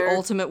like the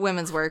ultimate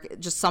women's work,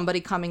 just somebody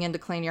coming in to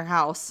clean your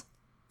house,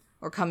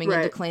 or coming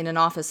in to clean an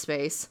office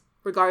space.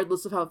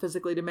 Regardless of how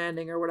physically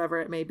demanding or whatever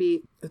it may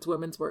be, it's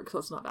women's work, so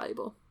it's not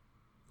valuable.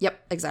 Yep,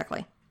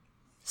 exactly.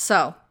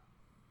 So,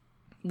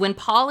 when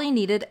Polly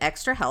needed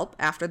extra help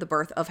after the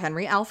birth of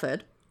Henry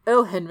Alfred...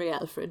 Oh, Henry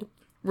Alfred.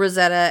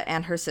 Rosetta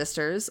and her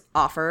sisters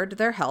offered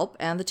their help,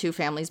 and the two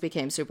families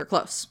became super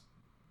close.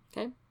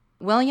 Okay.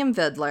 William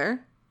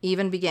Vidler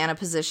even began a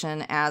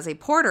position as a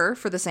porter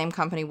for the same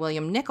company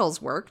William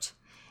Nichols worked,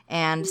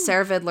 and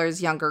Sarah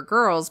Vidler's younger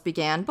girls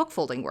began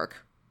bookfolding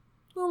work.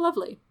 Oh,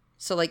 lovely.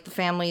 So, like, the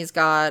families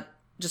got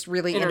just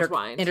really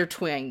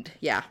intertwined.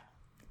 Yeah.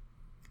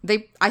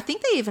 I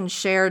think they even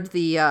shared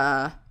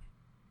the,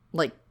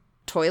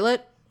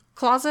 toilet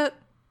closet.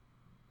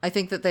 I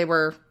think that they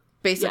were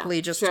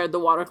basically just... shared the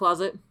water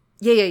closet.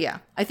 Yeah.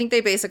 I think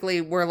they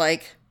basically were,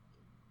 like,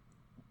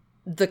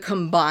 the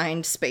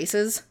combined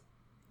spaces.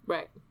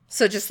 Right.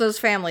 So just those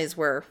families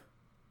were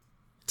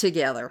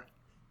together.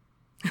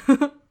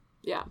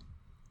 Yeah.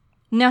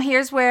 Now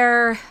here's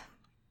where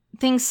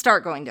things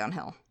start going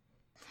downhill.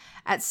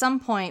 At some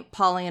point,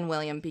 Polly and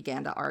William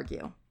began to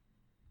argue.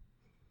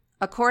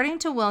 According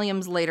to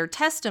William's later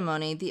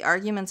testimony, the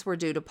arguments were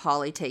due to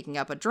Polly taking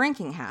up a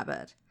drinking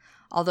habit.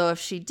 Although if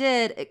she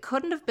did, it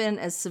couldn't have been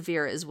as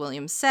severe as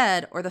William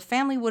said, or the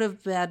family would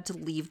have had to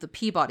leave the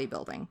Peabody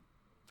building.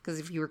 Because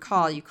if you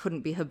recall, you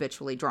couldn't be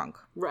habitually drunk.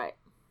 Right.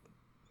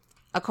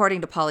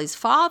 According to Polly's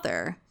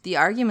father, the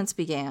arguments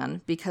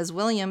began because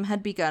William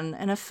had begun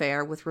an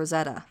affair with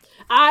Rosetta.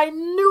 I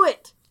knew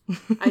it!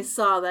 I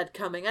saw that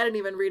coming. I didn't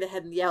even read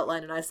ahead in the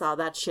outline, and I saw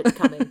that shit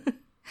coming.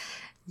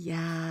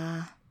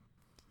 Yeah.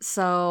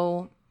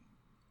 So,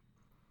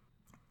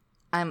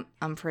 I'm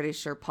pretty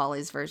sure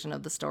Polly's version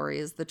of the story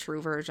is the true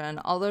version,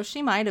 although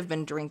she might have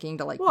been drinking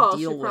to,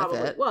 deal with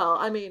it. Well,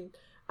 I mean,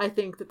 I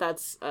think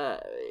that's,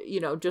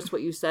 just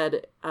what you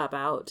said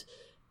about...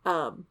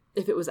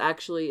 if it was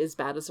actually as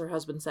bad as her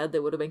husband said, they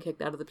would have been kicked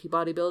out of the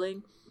Peabody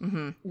building.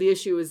 Mm-hmm. The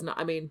issue is not,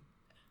 I mean,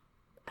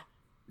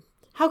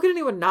 how could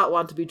anyone not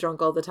want to be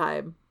drunk all the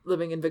time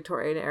living in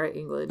Victorian era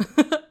England?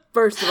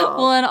 First of all.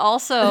 Well, and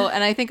also,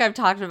 and I think I've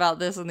talked about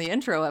this in the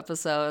intro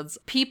episodes,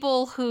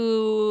 people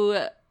who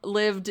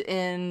lived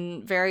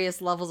in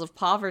various levels of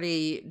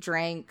poverty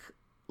drank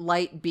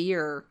light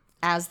beer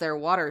as their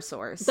water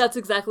source. That's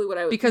exactly what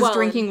I was... Because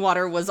drinking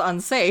water was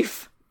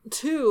unsafe.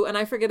 Too, and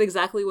I forget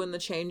exactly when the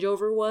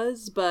changeover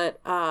was, but,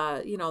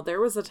 there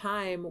was a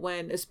time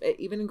when,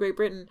 even in Great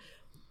Britain,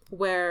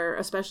 where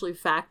especially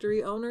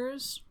factory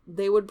owners,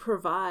 they would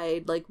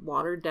provide,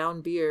 watered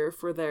down beer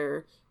for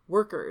their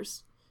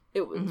workers.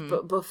 It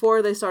was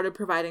before they started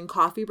providing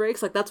coffee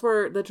breaks. That's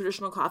where the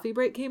traditional coffee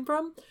break came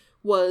from,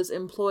 was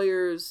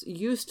employers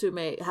used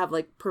to have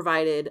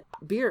provided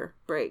beer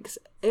breaks,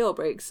 ale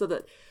breaks, so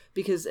that,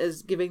 because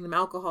as giving them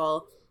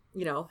alcohol...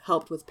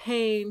 helped with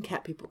pain,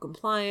 kept people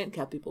compliant,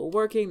 kept people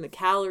working, the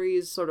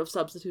calories sort of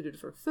substituted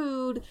for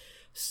food.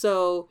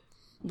 So,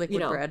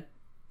 liquid bread.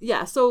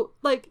 Yeah, so,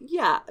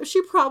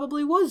 she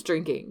probably was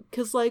drinking,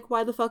 because,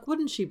 why the fuck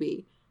wouldn't she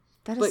be?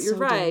 That is so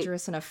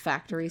dangerous in a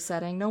factory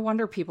setting. No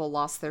wonder people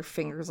lost their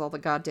fingers all the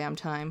goddamn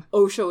time.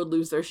 OSHA would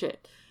lose their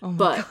shit. Oh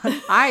my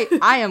God.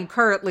 I am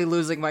currently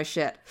losing my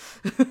shit.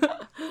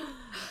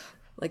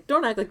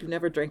 Don't act like you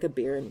never drank a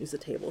beer and used a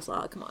table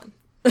saw. Come on.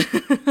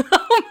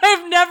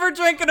 I've never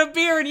drinking a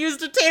beer and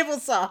used a table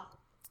saw.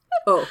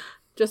 Oh,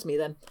 just me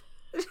then.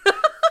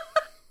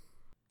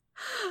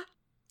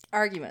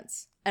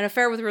 Arguments. An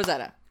affair with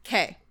Rosetta.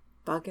 K.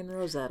 Fucking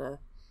Rosetta.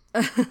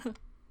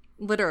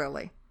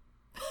 Literally.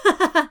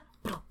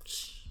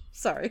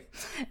 Sorry.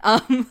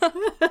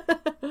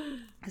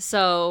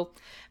 So,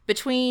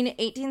 between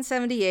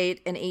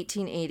 1878 and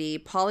 1880,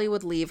 Polly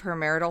would leave her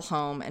marital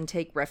home and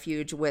take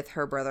refuge with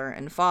her brother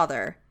and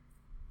father.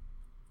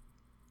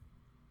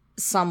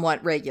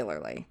 Somewhat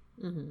regularly.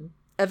 Mm-hmm.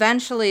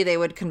 Eventually, they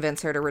would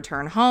convince her to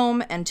return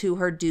home and to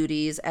her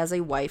duties as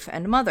a wife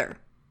and mother.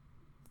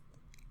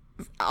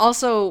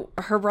 Also,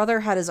 her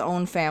brother had his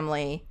own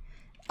family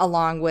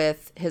along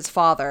with his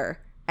father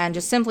and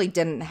just simply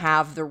didn't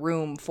have the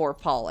room for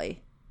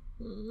Polly.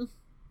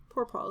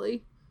 Poor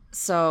Polly.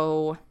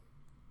 So,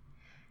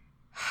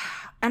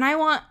 and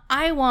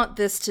I want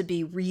this to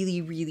be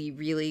really, really,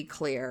 really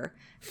clear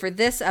for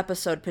this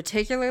episode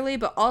particularly,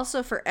 but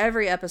also for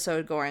every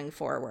episode going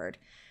forward.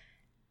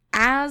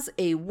 As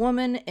a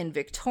woman in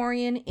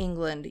Victorian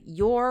England,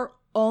 your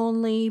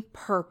only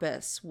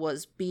purpose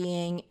was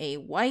being a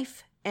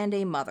wife and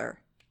a mother.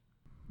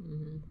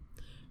 Mm-hmm.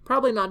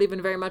 Probably not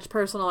even very much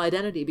personal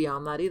identity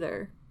beyond that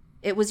either.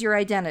 It was your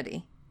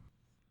identity.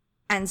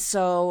 And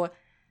so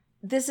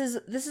this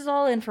is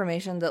all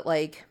information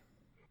that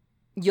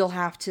you'll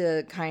have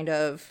to kind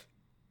of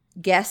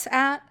guess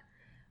at.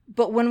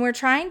 But when we're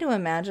trying to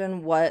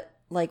imagine what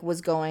was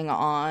going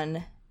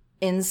on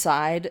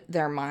inside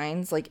their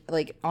minds,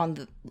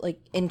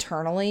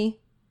 internally,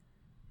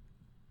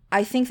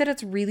 I think that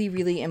it's really,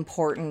 really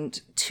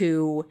important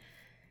to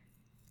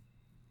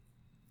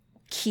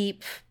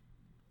keep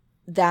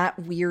that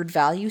weird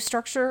value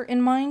structure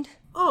in mind.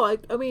 Oh,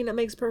 I mean, it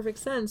makes perfect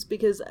sense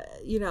because,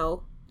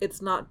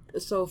 it's not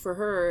so for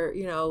her,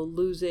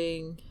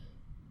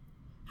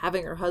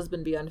 having her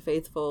husband be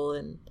unfaithful,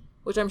 and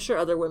which I'm sure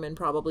other women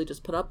probably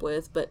just put up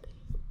with, but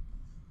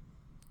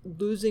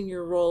losing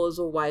your role as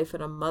a wife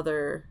and a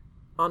mother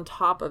on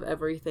top of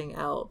everything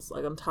else,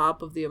 on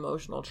top of the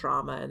emotional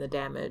trauma and the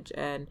damage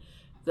and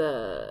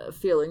the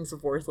feelings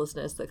of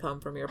worthlessness that come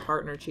from your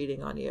partner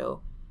cheating on you,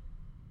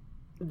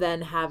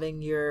 then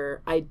having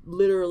your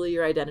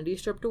identity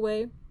stripped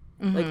away.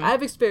 Mm-hmm. Like,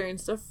 I've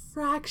experienced a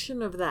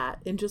fraction of that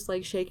in just,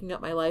 like, shaking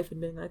up my life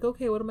and being like,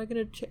 okay, what am I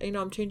going to,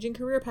 I'm changing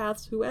career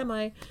paths. Who am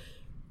I?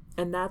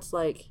 And that's,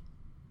 like,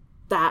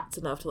 that's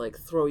enough to, like,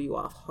 throw you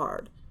off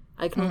hard.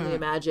 I can only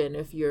imagine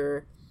if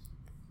your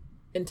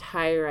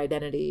entire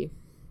identity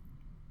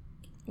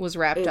was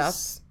wrapped up.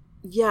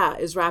 Yeah,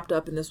 is wrapped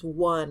up in this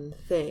one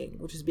thing,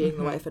 which is being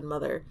the wife and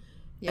mother.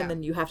 Yeah. And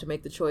then you have to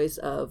make the choice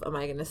of, am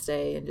I going to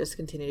stay and just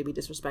continue to be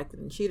disrespected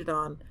and cheated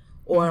on?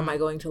 Or am I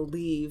going to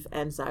leave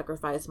and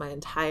sacrifice my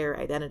entire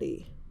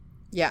identity?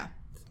 Yeah.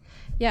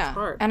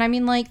 Yeah. And I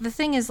mean, like, the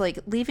thing is, like,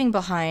 leaving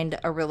behind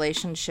a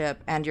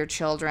relationship and your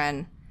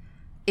children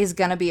is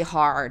going to be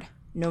hard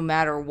no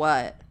matter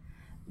what.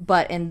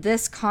 But in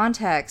this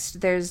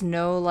context, there's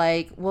no,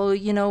 like, well,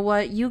 you know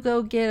what? You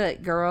go get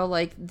it, girl.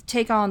 Like,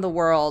 take on the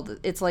world.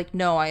 It's like,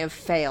 no, I have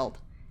failed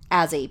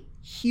as a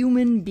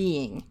human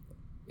being.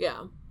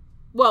 Yeah.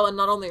 Well, and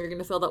not only are you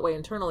going to feel that way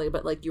internally,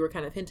 but like you were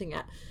kind of hinting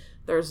at,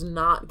 there's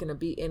not going to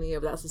be any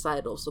of that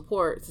societal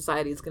support.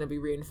 Society is going to be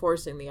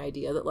reinforcing the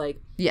idea that, like,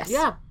 yes,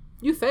 yeah,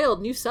 you failed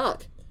and you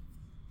suck.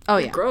 Oh,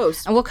 You're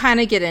gross. And we'll kind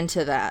of get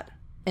into that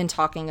in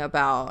talking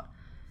about,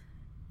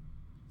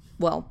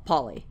 well,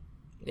 Polly.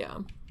 Yeah.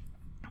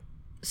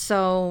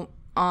 So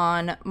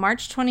on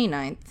March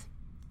 29th,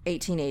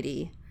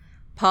 1880,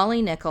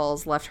 Polly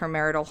Nichols left her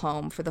marital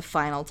home for the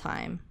final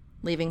time,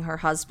 leaving her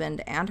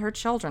husband and her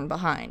children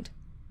behind.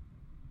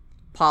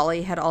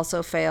 Polly had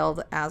also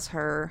failed as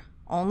her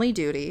only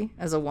duty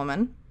as a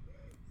woman,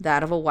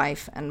 that of a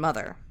wife and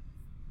mother.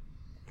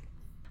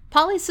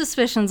 Polly's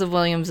suspicions of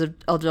William's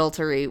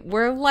adultery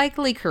were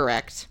likely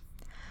correct.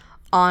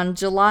 On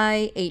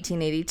July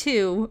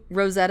 1882,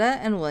 Rosetta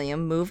and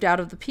William moved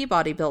out of the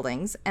Peabody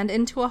buildings and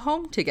into a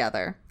home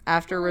together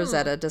after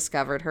Rosetta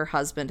discovered her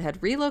husband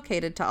had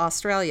relocated to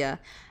Australia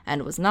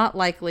and was not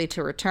likely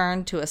to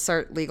return to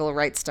assert legal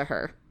rights to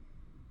her.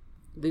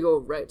 Legal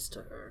rights to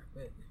her.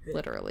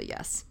 Literally,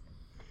 yes.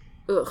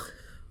 Ugh.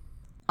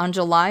 On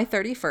July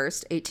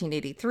 31st,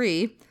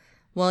 1883,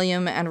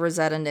 William and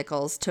Rosetta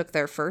Nichols took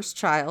their first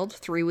child,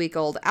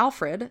 3-week-old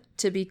Alfred,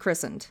 to be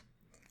christened.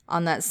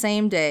 On that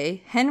same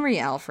day, Henry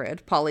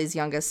Alfred, Polly's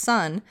youngest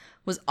son,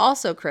 was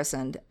also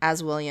christened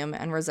as William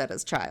and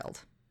Rosetta's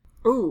child.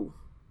 Ooh.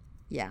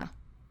 Yeah.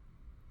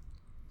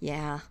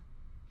 Yeah.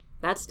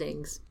 That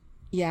stings.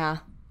 Yeah.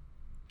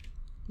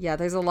 Yeah,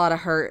 there's a lot of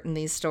hurt in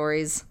these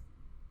stories.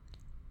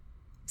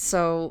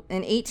 So,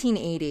 in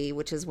 1880,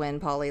 which is when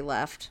Polly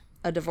left,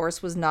 a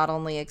divorce was not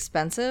only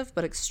expensive,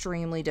 but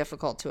extremely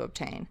difficult to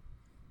obtain.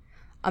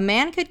 A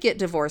man could get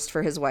divorced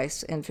for his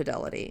wife's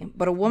infidelity,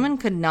 but a woman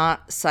could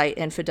not cite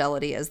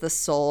infidelity as the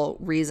sole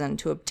reason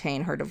to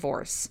obtain her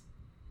divorce.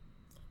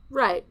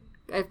 Right.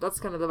 That's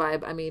kind of the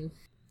vibe. I mean,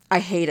 I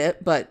hate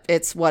it, but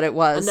it's what it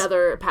was.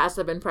 Another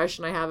passive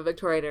impression I have of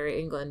Victorian era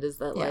England is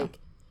that, like,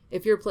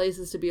 if your place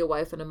is to be a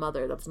wife and a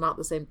mother, that's not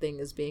the same thing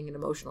as being an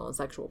emotional and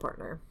sexual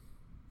partner.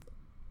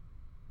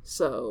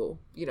 So,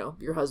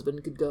 your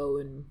husband could go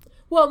and...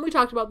 Well, and we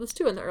talked about this,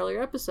 too, in the earlier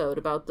episode,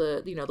 about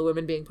the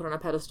women being put on a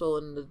pedestal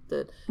and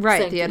the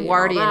right, the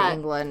Edwardian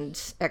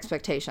England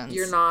expectations.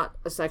 You're not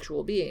a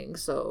sexual being,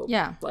 so...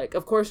 Yeah. Like,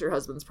 of course your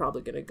husband's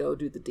probably going to go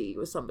do the deed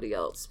with somebody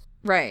else.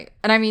 Right.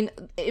 And I mean,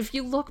 if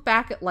you look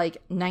back at,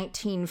 like,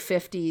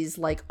 1950s,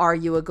 like, are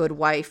you a good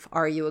wife?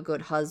 Are you a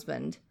good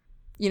husband?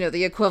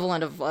 The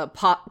equivalent of a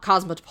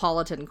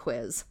cosmopolitan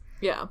quiz.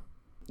 Yeah.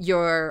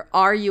 Your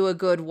are you a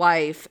good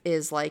wife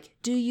is like,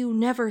 do you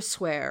never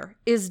swear?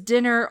 Is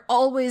dinner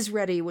always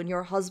ready when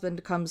your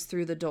husband comes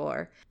through the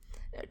door?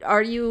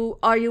 Are you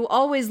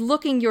always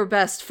looking your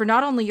best for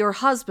not only your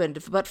husband,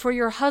 but for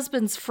your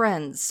husband's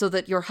friends, so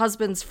that your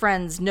husband's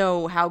friends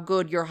know how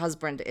good your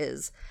husband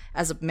is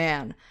as a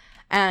man?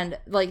 And,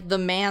 like, the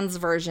man's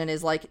version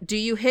is like, do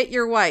you hit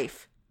your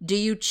wife? Do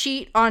you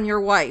cheat on your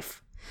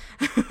wife?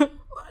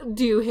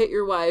 Do you hit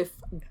your wife?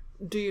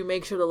 Do you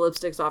make sure the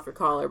lipstick's off your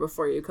collar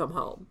before you come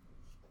home?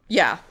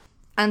 Yeah.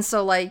 And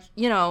so, like,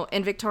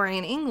 in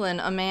Victorian England,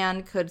 a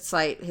man could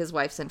cite his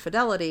wife's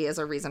infidelity as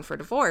a reason for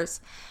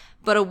divorce,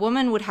 but a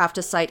woman would have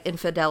to cite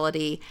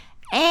infidelity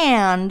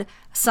and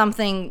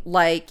something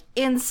like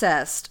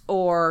incest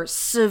or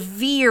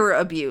severe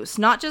abuse.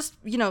 Not just,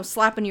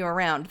 slapping you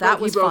around. That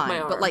was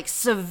fine. But, like,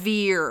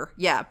 severe,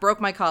 broke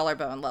my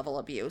collarbone level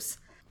abuse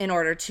in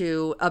order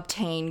to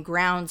obtain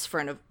grounds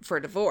for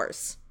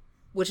divorce.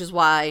 Which is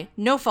why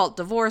no-fault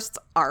divorces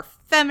are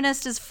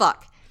feminist as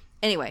fuck.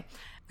 Anyway,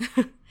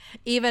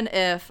 even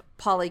if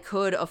Polly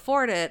could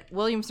afford it,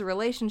 William's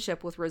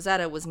relationship with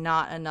Rosetta was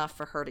not enough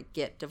for her to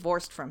get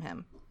divorced from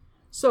him.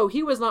 So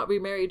he was not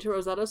remarried to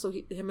Rosetta, so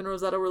him and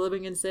Rosetta were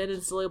living in sin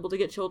and still able to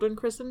get children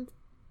christened?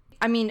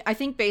 I mean, I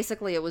think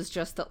basically it was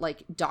just that,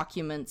 like,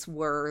 documents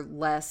were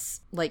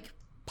less, like,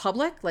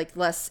 public, like,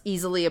 less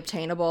easily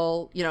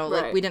obtainable,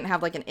 like, we didn't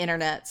have, like, an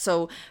internet,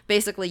 so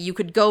basically you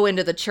could go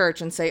into the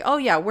church and say, oh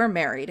yeah, we're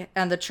married,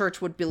 and the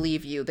church would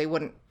believe you. They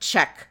wouldn't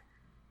check,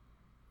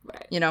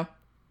 right?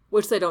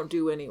 Which they don't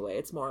do anyway.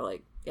 It's more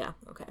like Yeah,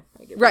 okay.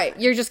 I get what Right.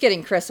 saying. You're just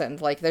getting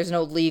christened. Like, there's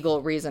no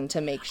legal reason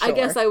to make sure. I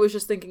guess I was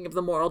just thinking of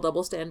the moral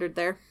double standard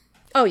there.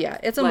 Oh, yeah.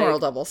 It's a Like- moral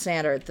double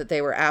standard that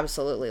they were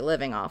absolutely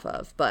living off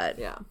of. But,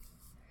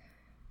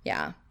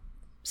 Yeah.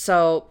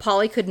 So,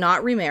 Polly could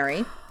not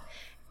remarry.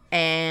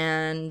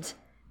 And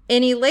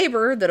any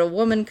labor that a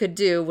woman could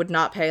do would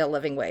not pay a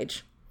living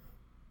wage.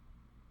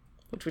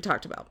 Which we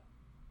talked about.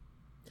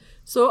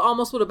 So it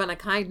almost would have been a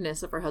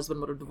kindness if her husband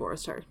would have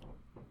divorced her.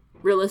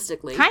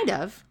 Realistically. Kind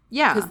of.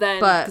 Yeah.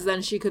 Because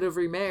then she could have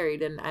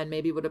remarried and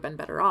maybe would have been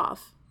better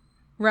off.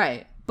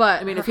 Right.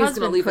 But I mean, her if he's gonna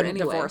husband leave her couldn't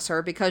anyway. divorce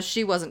her because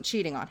she wasn't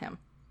cheating on him.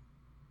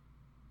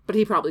 But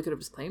he probably could have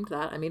just claimed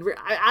that. I mean,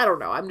 I don't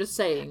know. I'm just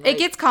saying. It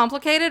gets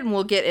complicated, and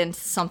we'll get into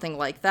something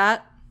like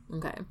that.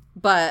 Okay.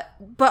 But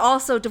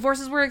also,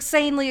 divorces were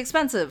insanely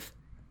expensive.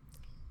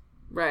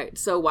 Right.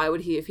 So why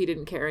would he, if he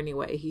didn't care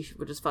anyway, he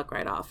would just fuck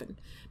right off. And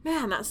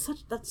man,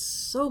 that's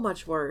so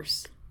much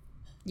worse.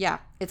 Yeah,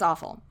 it's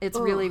awful. It's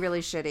really,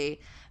 really shitty.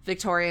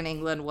 Victorian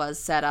England was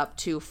set up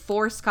to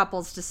force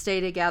couples to stay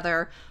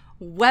together,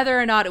 whether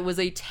or not it was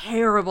a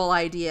terrible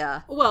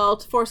idea. Well,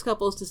 to force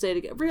couples to stay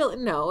together. Really,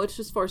 no, it's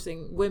just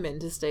forcing women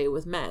to stay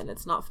with men.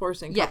 It's not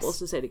forcing couples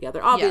to stay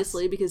together.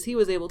 Obviously, because he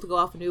was able to go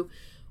off and do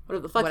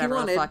whatever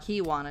the fuck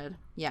he wanted.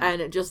 Yeah.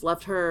 And it just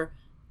left her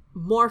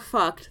more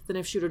fucked than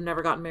if she would have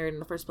never gotten married in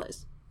the first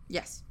place.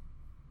 Yes.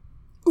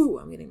 Ooh,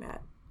 I'm getting mad.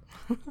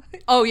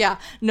 Oh yeah.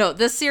 No,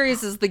 this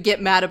series is the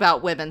get mad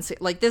about women.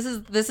 Like, this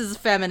is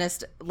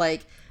feminist,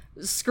 like,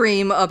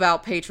 scream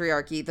about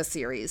patriarchy, the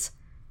series.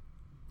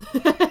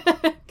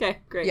 Okay,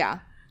 great. Yeah.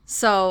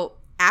 So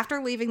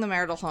after leaving the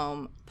marital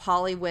home,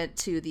 Polly went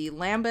to the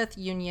Lambeth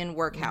Union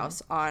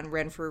Workhouse on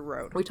Renfrew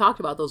Road. We talked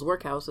about those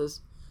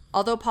workhouses.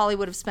 Although Polly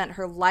would have spent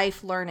her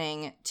life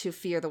learning to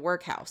fear the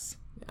workhouse.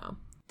 Yeah.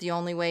 The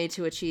only way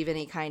to achieve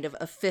any kind of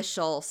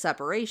official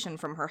separation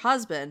from her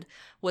husband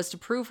was to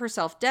prove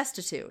herself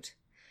destitute,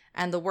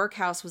 and the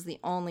workhouse was the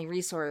only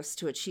resource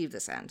to achieve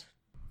this end.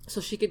 So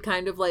she could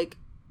kind of, like,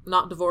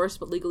 not divorce,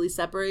 but legally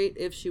separate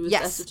if she was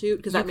Yes. destitute?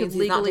 Because You that means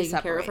could he's not legally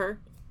taking care of separate.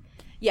 her?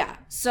 Yeah,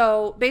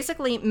 so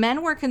basically,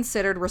 men were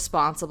considered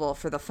responsible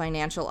for the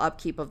financial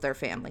upkeep of their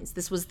families.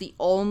 This was the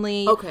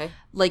only,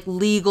 like,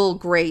 legal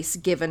grace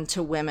given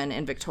to women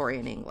in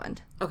Victorian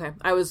England. Okay.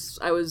 I was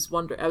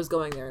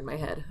going there in my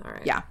head. All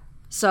right. Yeah.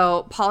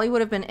 So Polly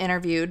would have been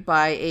interviewed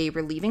by a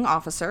relieving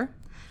officer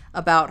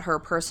about her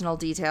personal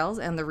details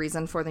and the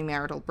reason for the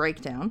marital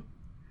breakdown.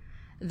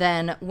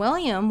 Then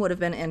William would have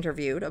been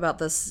interviewed about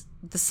the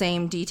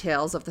same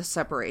details of the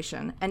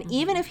separation. And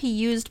even if he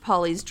used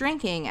Polly's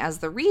drinking as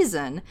the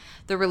reason,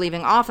 the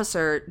relieving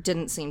officer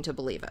didn't seem to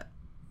believe it.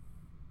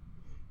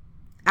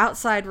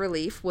 Outside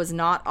relief was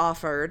not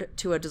offered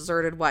to a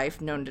deserted wife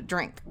known to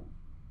drink.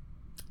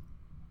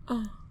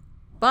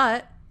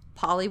 But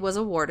Polly was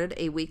awarded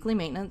a weekly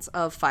maintenance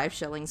of 5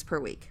 shillings per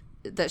week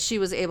that she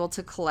was able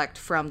to collect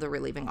from the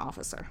relieving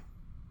officer.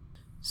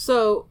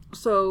 So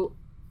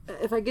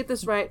if I get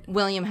this right,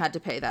 William had to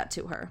pay that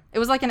to her. It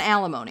was like an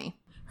alimony.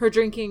 her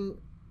drinking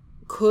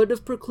could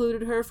have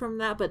precluded her from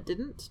that, but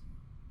didn't?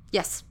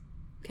 Yes.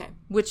 Okay.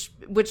 Which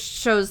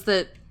shows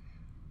that,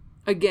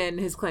 Again,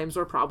 his claims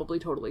were probably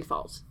totally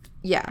false.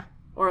 yeah.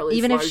 Or at least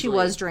Even if she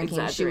largely was drinking,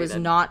 she was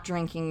exaggerated. not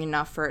drinking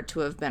enough for it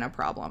to have been a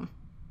problem.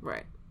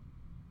 Right.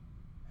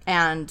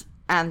 And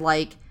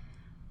like,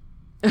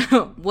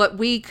 what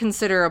we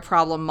consider a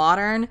problem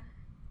modern,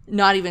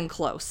 not even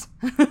close.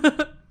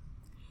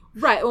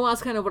 Right. Well,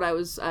 that's kind of what I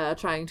was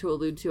trying to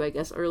allude to, I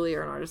guess,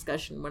 earlier in our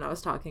discussion when I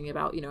was talking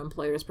about,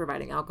 employers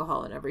providing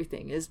alcohol and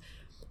everything, is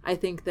I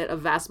think that a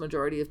vast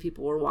majority of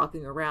people were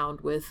walking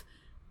around with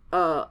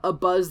a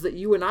buzz that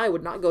you and I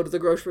would not go to the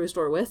grocery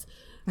store with.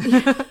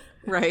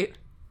 Right.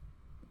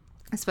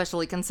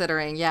 Especially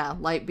considering,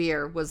 light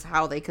beer was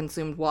how they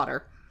consumed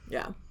water.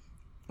 Yeah.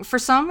 For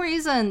some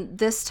reason,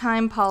 this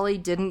time Polly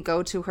didn't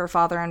go to her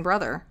father and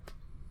brother.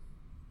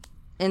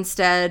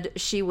 Instead,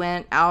 she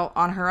went out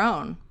on her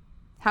own.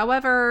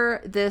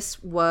 However,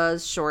 this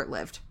was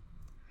short-lived.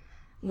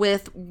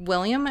 With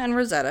William and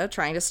Rosetta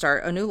trying to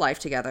start a new life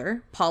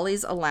together,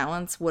 Polly's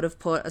allowance would have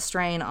put a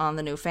strain on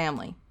the new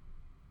family.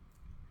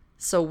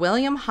 So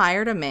William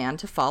hired a man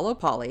to follow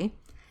Polly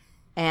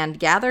and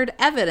gathered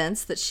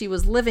evidence that she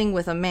was living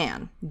with a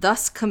man,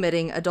 thus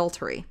committing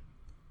adultery.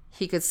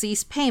 He could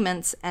cease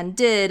payments and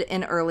did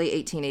in early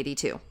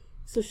 1882.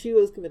 So she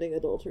was committing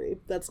adultery.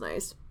 That's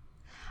nice.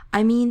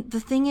 I mean,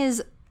 the thing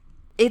is,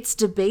 it's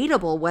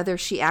debatable whether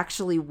she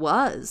actually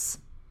was.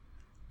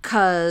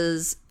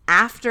 'Cause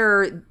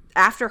after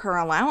her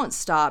allowance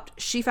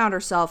stopped, she found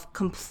herself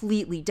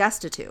completely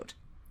destitute.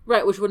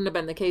 Right, which wouldn't have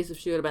been the case if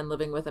she would have been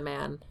living with a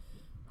man,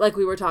 like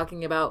we were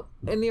talking about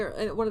in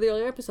one of the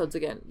earlier episodes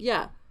again.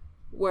 Yeah,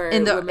 where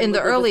In women the would live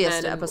with earliest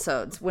men and-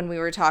 episodes, when we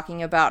were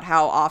talking about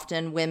how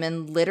often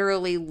women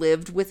literally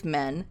lived with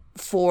men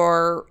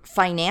for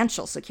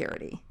financial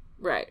security.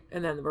 Right,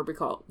 and then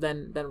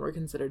we're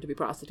considered to be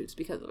prostitutes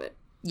because of it.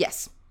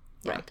 Yes.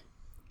 Right.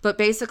 But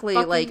basically,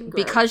 Fucking like, gross.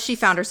 because she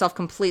found herself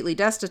completely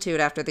destitute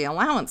after the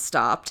allowance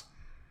stopped,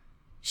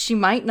 she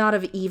might not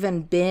have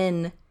even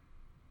been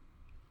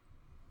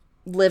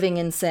living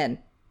in sin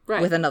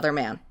Right. with another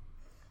man.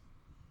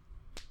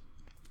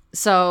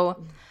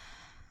 So,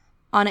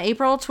 on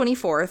April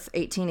 24th,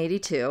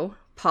 1882,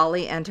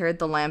 Polly entered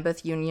the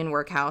Lambeth Union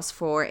Workhouse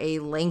for a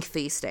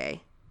lengthy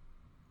stay.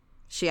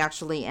 She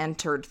actually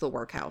entered the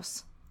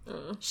workhouse.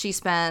 She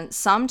spent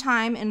some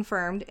time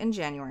infirmed in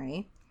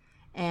January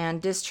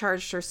and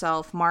discharged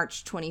herself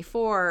March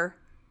 24,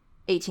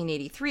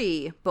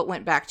 1883, but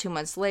went back 2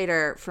 months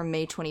later from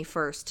May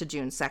 21st to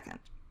June 2nd.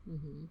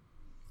 Mm-hmm.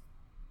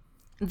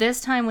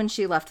 This time when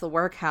she left the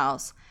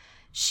workhouse,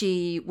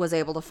 she was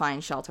able to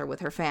find shelter with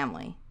her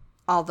family,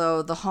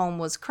 although the home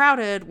was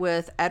crowded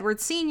with Edward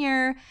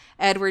Sr.,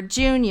 Edward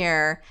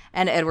Jr.,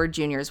 and Edward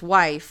Jr.'s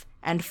wife,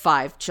 and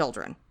 5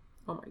 children.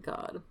 Oh my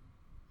God.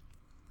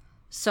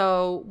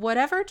 So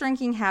whatever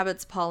drinking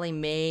habits Polly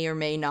may or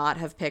may not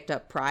have picked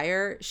up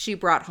prior, she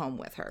brought home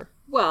with her.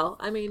 Well,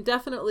 I mean,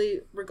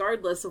 definitely,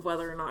 regardless of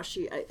whether or not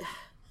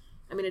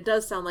I mean, it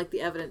does sound like the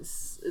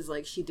evidence is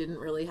like she didn't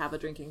really have a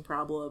drinking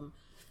problem,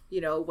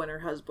 you know, when her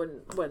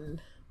husband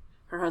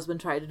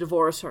tried to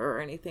divorce her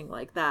or anything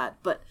like that.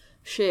 But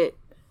shit,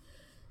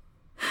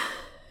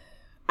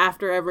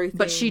 after everything.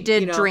 But she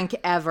did drink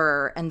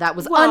ever, and that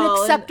was Well,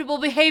 unacceptable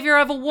behavior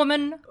of a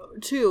woman.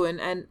 Too,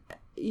 and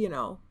you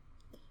know,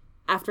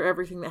 after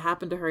everything that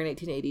happened to her in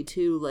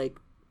 1882, like,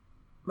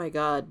 my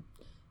God,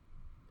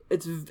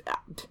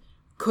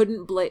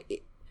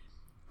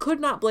 could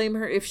not blame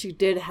her if she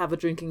did have a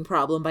drinking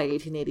problem by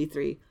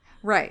 1883.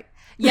 Right.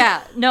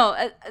 Yeah, no,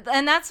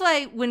 and that's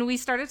why when we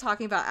started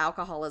talking about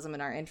alcoholism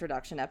in our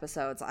introduction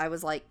episodes, I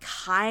was like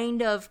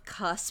kind of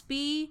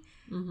cuspy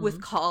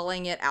with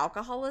calling it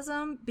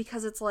alcoholism,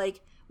 because it's like,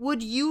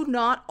 would you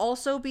not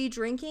also be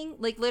drinking?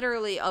 Like,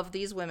 literally, of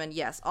these women,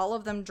 yes, all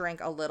of them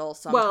drank a little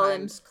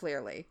sometimes,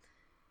 clearly.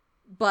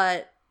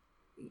 But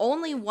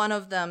only one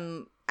of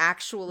them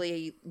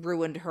actually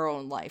ruined her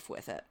own life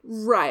with it.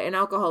 Right, and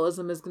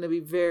alcoholism is going to be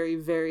very,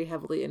 very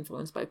heavily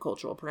influenced by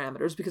cultural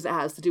parameters, because it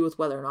has to do with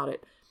whether or not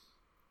it,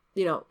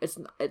 you know,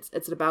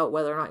 it's about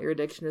whether or not your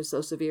addiction is so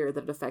severe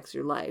that it affects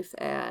your life.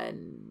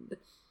 And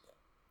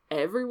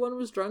everyone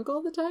was drunk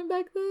all the time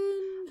back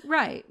then.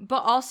 Right,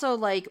 but also,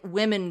 like,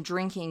 women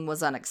drinking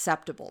was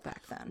unacceptable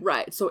back then.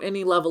 Right, so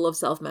any level of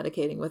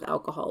self-medicating with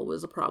alcohol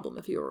was a problem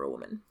if you were a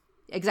woman.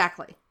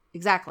 Exactly.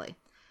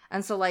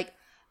 And so, like,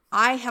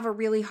 I have a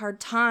really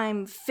hard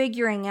time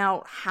figuring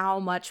out how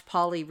much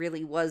Polly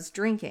really was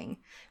drinking.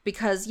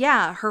 Because,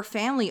 yeah, her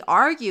family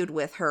argued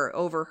with her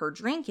over her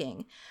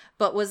drinking.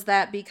 But was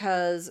that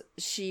because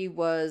she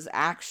was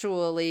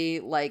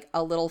actually, like,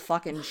 a little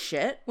fucking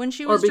shit when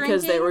she was drinking? Or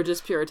because they were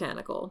just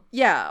puritanical.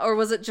 Yeah, or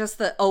was it just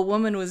that a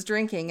woman was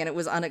drinking and it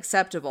was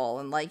unacceptable?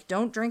 And, like,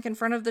 don't drink in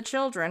front of the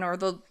children, or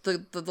the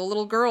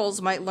little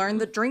girls might learn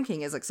that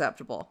drinking is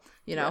acceptable,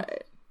 you know?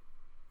 Right.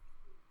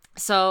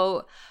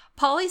 So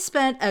Polly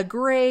spent a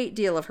great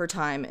deal of her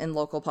time in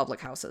local public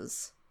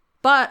houses.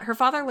 But her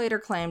father later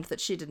claimed that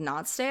she did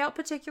not stay out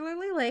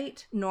particularly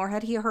late, nor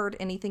had he heard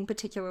anything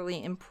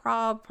particularly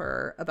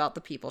improper about the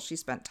people she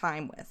spent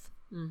time with.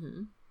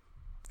 Mm-hmm.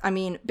 I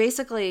mean,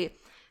 basically,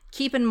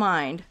 keep in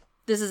mind,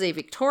 this is a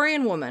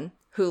Victorian woman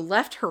who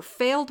left her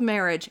failed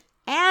marriage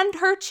and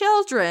her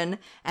children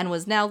and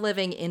was now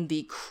living in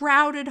the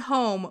crowded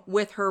home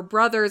with her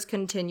brother's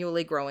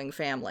continually growing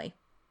family.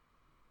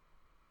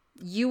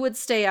 You would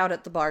stay out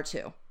at the bar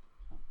too.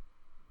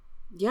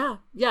 Yeah,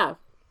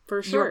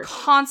 for sure. You're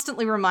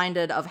constantly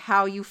reminded of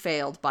how you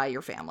failed by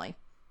your family,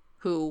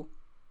 who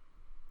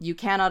you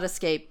cannot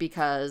escape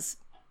because,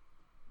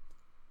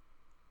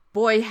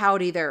 boy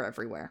howdy, they're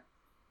everywhere.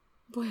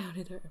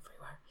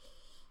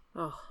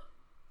 Oh.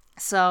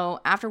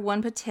 So, after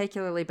one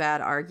particularly bad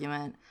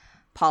argument,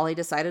 Polly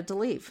decided to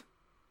leave.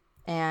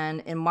 And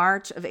in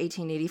March of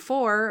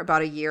 1884,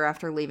 about a year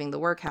after leaving the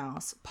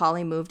workhouse,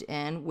 Polly moved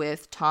in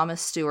with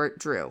Thomas Stewart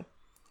Drew,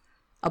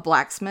 a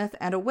blacksmith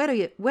and a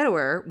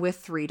widower with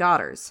 3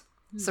 daughters,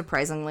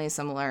 surprisingly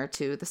similar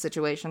to the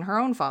situation her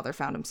own father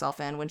found himself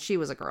in when she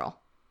was a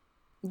girl.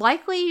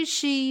 Likely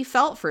she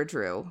felt for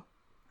Drew,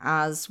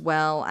 as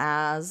well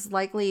as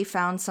likely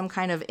found some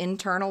kind of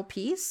internal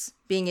peace,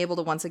 being able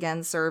to once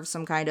again serve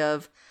some kind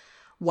of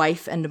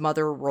wife and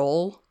mother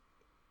role.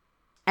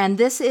 And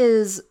this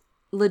is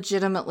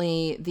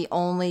legitimately the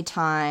only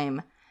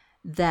time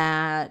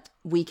that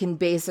we can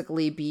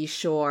basically be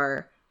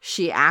sure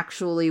she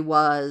actually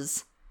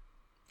was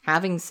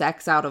having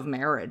sex out of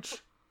marriage.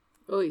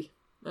 Oy.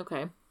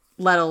 Okay.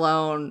 Let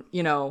alone,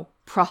 you know,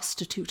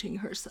 prostituting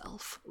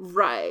herself.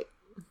 Right.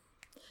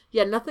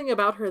 Yeah, nothing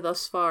about her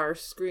thus far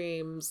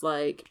screams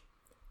like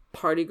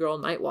party girl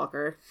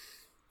nightwalker.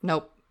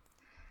 Nope.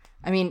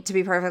 I mean, to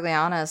be perfectly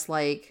honest,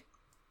 like,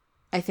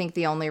 I think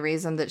the only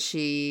reason that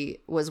she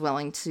was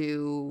willing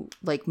to,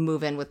 like,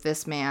 move in with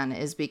this man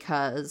is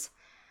because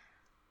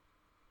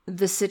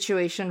the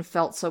situation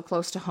felt so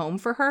close to home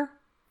for her.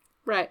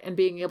 Right, and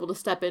being able to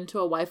step into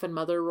a wife and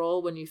mother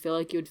role when you feel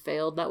like you had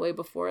failed that way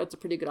before, it's a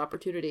pretty good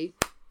opportunity.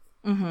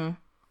 Mm-hmm.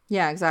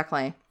 Yeah,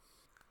 exactly.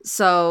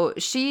 So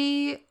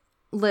she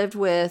lived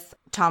with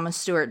Thomas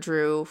Stewart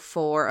Drew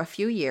for a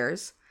few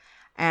years,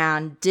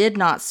 and did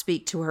not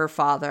speak to her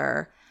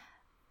father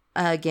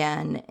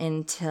again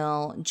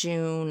until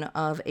June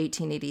of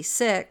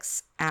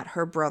 1886 at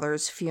her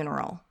brother's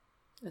funeral.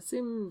 That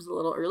seems a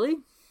little early.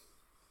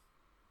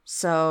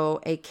 So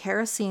a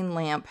kerosene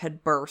lamp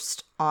had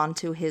burst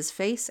onto his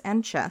face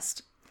and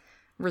chest,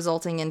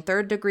 resulting in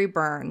third-degree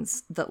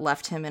burns that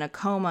left him in a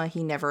coma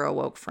he never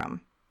awoke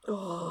from.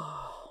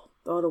 Oh,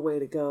 what a way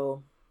to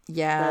go.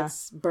 Yeah.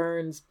 That's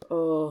burns.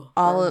 Oh,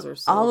 all burns are of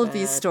so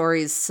these bad.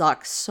 stories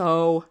suck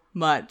so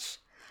much.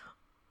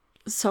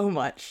 So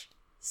much.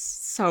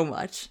 So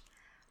much.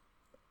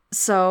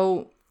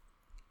 So,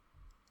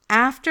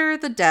 after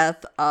the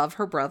death of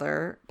her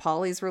brother,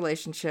 Polly's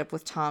relationship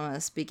with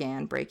Thomas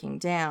began breaking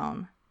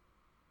down.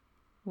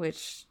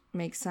 Which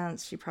makes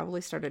sense. She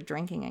probably started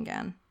drinking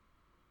again.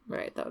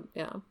 Right,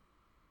 yeah.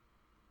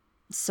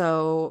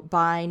 So,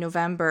 by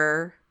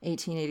November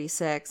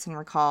 1886, and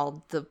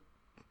recall the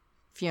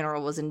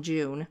funeral was in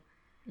June,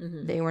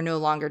 they were no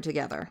longer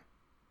together.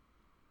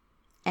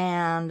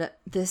 And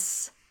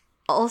this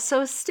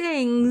also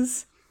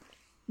stings.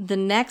 The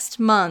next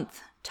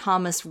month,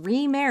 Thomas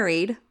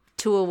remarried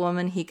to a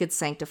woman he could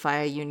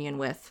sanctify a union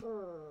with.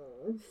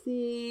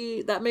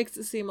 See, that makes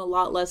it seem a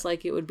lot less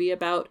like it would be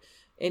about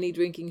any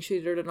drinking she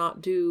did or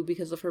not do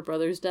because of her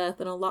brother's death,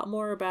 and a lot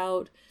more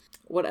about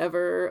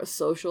whatever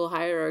social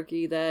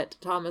hierarchy that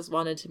Thomas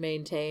wanted to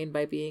maintain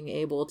by being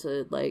able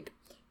to, like,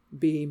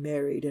 be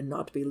married and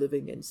not be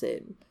living in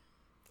sin.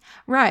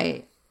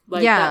 Right.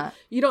 Like, yeah. that,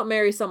 you don't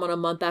marry someone a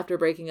month after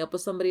breaking up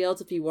with somebody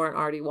else if you weren't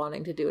already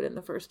wanting to do it in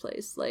the first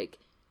place. Like,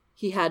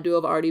 he had to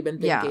have already been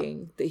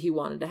thinking that he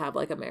wanted to have,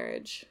 like, a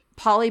marriage.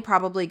 Polly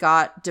probably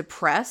got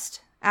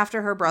depressed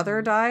after her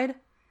brother died.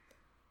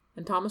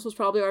 And Thomas was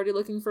probably already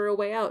looking for a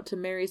way out to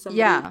marry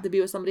somebody, to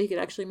be with somebody he could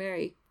actually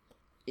marry.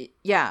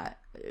 Yeah.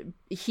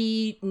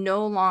 He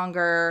no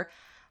longer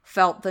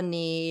felt the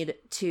need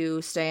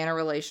to stay in a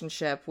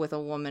relationship with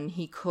a woman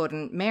he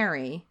couldn't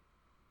marry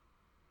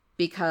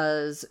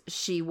because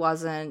she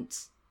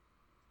wasn't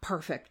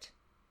perfect.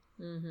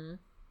 Mm-hmm.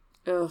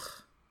 Ugh.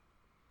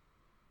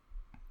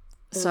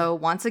 So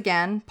once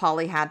again,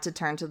 Polly had to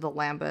turn to the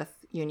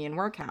Lambeth Union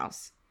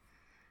Workhouse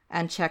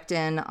and checked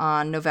in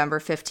on November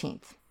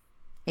 15th,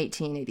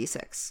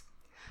 1886.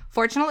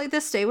 Fortunately,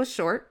 this stay was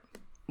short.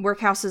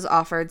 Workhouses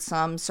offered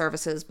some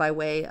services by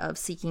way of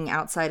seeking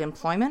outside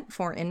employment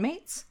for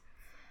inmates.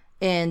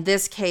 In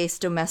this case,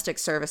 domestic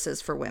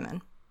services for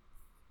women.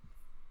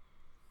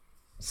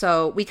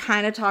 So we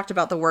kind of talked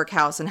about the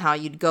workhouse and how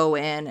you'd go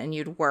in and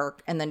you'd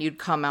work and then you'd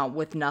come out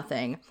with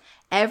nothing.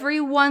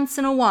 Every once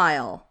in a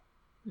while,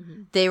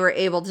 they were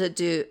able to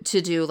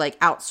do like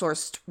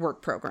outsourced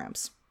work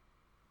programs.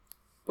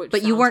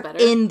 But you weren't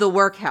in the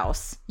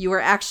workhouse. You were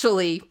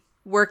actually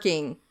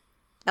working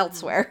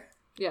elsewhere.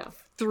 Yeah.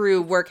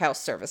 Through workhouse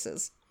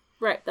services.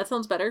 Right. That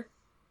sounds better.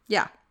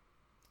 Yeah.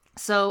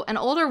 So an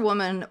older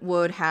woman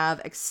would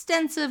have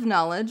extensive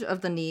knowledge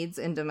of the needs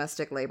in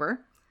domestic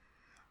labor.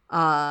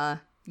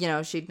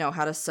 She'd know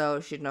how to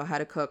sew, she'd know how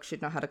to cook,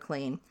 she'd know how to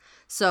clean.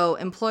 So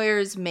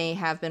employers may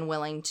have been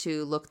willing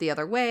to look the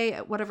other way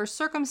at whatever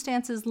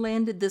circumstances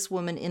landed this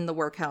woman in the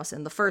workhouse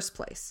in the first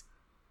place.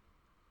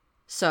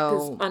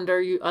 So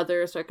under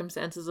other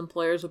circumstances,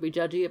 employers would be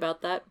judgy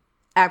about that?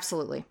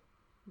 Absolutely.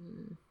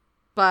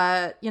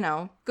 But,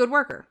 good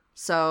worker.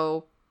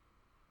 So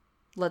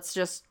let's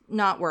just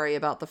not worry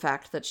about the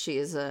fact that she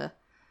is a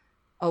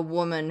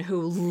woman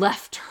who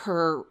left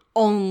her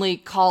only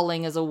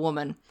calling as a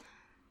woman.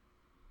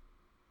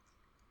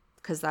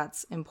 Because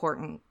that's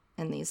important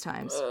in these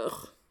times.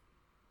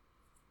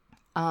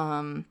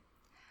 Ugh.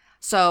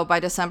 So by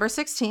December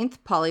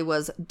 16th, Polly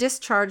was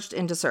discharged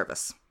into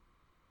service.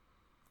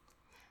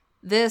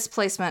 This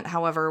placement,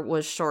 however,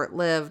 was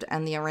short-lived,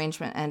 and the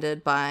arrangement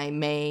ended by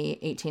May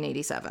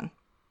 1887.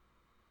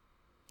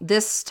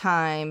 This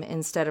time,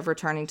 instead of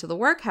returning to the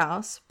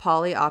workhouse,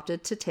 Polly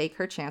opted to take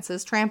her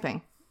chances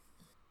tramping.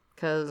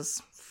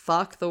 Because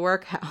fuck the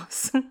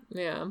workhouse.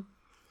 Yeah.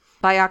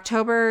 By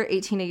October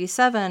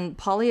 1887,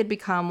 Polly had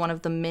become one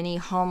of the many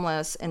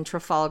homeless in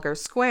Trafalgar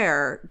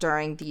Square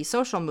during the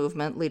social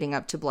movement leading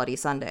up to Bloody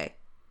Sunday.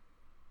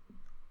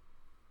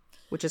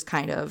 Which is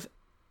kind of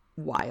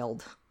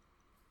wild.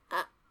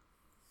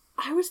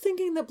 I was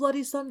thinking that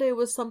Bloody Sunday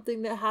was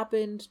something that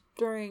happened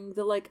during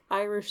the,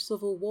 Irish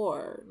Civil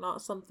War,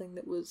 not something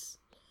that was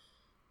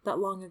that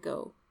long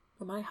ago.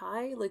 Am I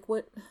high?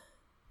 What?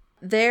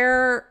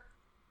 There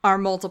are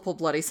multiple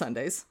Bloody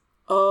Sundays.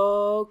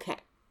 Okay.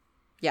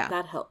 Yeah.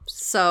 That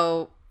helps.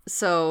 So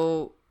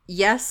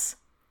yes.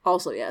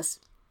 Also, yes.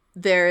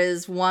 There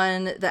is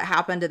one that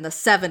happened in the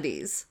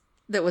 70s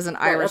that was an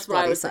Irish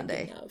Bloody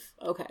Sunday.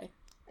 Okay.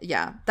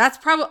 Yeah, that's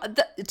probably,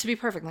 to be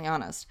perfectly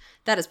honest,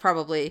 that is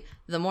probably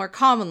the more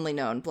commonly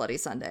known Bloody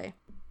Sunday.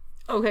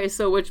 Okay,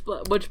 so which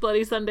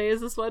Bloody Sunday is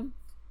this one?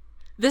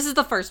 This is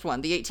the first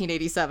one, the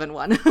 1887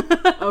 one.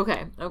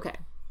 Okay.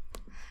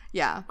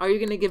 Yeah. Are you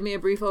going to give me a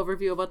brief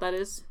overview of what that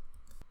is?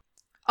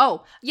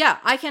 Oh, yeah,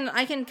 I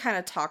can kind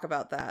of talk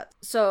about that.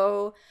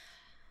 So,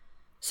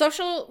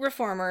 social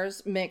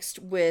reformers mixed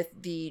with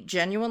the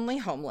genuinely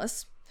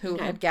homeless who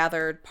Okay. had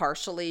gathered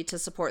partially to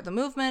support the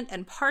movement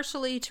and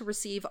partially to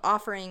receive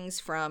offerings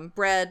from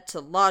bread to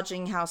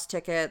lodging house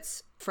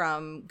tickets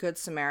from Good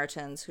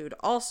Samaritans who'd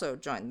also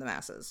joined the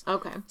masses.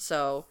 Okay.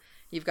 So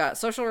you've got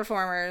social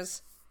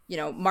reformers,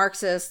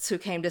 Marxists who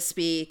came to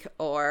speak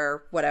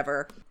or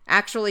whatever,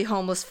 actually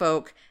homeless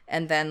folk,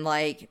 and then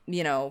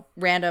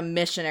random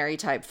missionary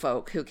type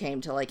folk who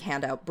came to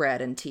hand out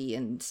bread and tea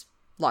and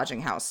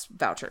lodging house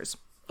vouchers.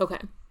 Okay.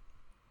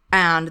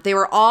 And they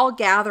were all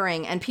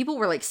gathering, and people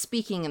were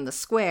speaking in the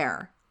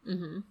square.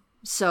 Mm-hmm.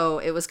 So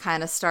it was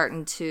kind of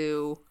starting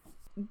to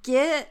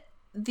get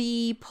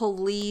the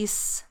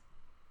police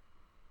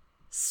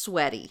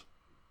sweaty.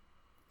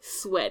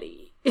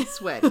 Sweaty.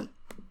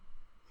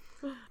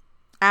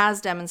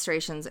 As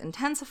demonstrations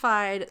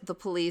intensified, the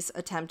police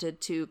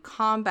attempted to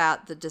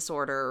combat the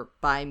disorder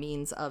by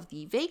means of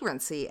the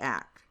Vagrancy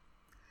Act,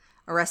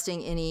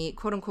 arresting any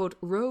quote-unquote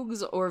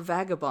rogues or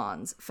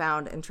vagabonds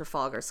found in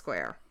Trafalgar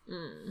Square.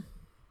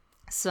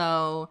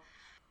 So,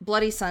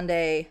 Bloody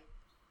Sunday,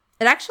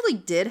 it actually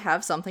did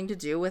have something to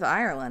do with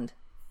Ireland,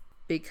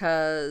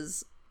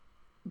 because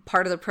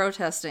part of the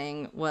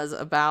protesting was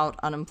about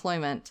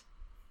unemployment.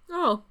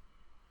 Oh.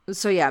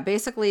 So yeah,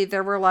 basically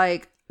there were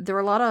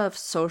a lot of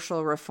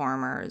social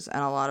reformers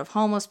and a lot of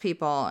homeless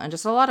people and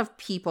just a lot of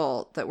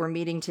people that were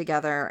meeting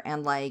together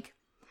and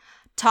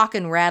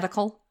talking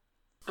radical.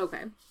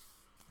 Okay.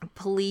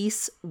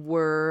 Police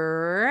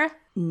were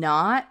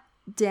not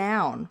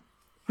down.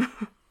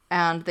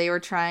 And they were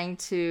trying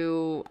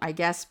to, I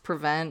guess,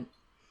 prevent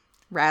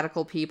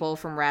radical people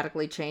from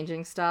radically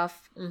changing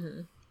stuff.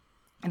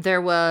 Mm-hmm.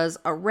 There was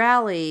a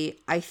rally,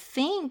 I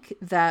think,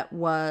 that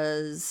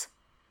was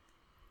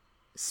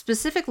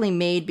specifically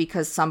made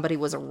because somebody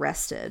was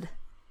arrested.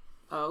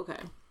 Oh,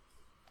 okay.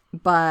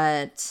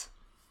 But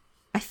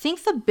I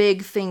think the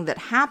big thing that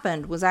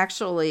happened was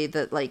actually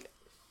that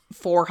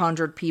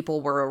 400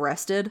 people were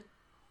arrested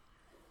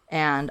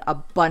and a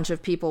bunch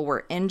of people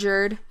were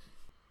injured.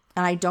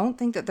 And I don't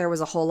think that there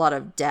was a whole lot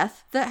of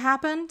death that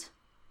happened.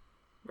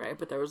 Right,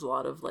 but there was a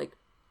lot of,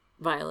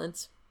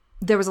 violence.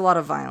 There was a lot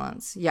of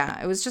violence.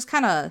 Yeah, it was just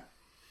kind of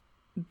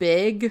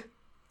big.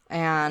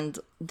 And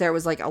there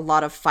was, a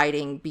lot of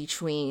fighting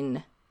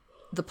between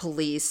the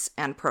police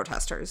and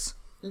protesters.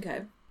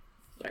 Okay.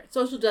 Right.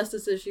 Social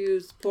justice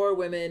issues, poor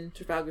women,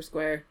 Trafalgar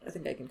Square. I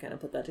think I can kind of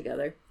put that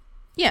together.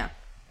 Yeah.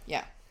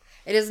 Yeah.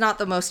 It is not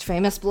the most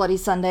famous Bloody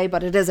Sunday,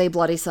 but it is a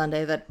Bloody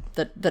Sunday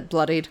that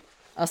bloodied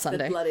a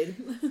Sunday. That bloodied.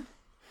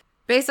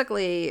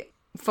 Basically,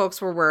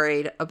 folks were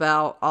worried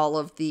about all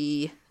of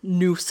the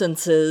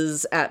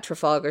nuisances at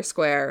Trafalgar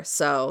Square,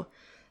 so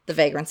the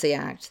Vagrancy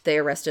Act, they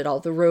arrested all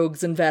the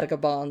rogues and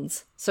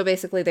vagabonds. So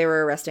basically, they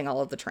were arresting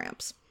all of the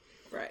tramps.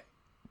 Right.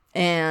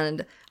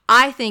 And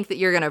I think that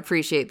you're going to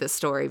appreciate this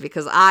story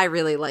because I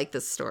really like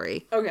this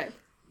story. Okay.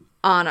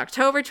 On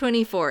October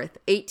 24th,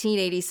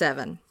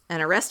 1887,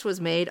 an arrest was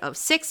made of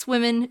 6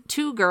 women,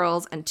 2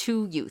 girls, and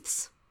 2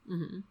 youths.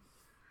 Mm-hmm.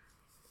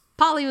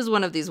 Polly was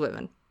one of these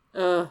women.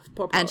 Poor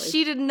Polly. And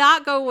she did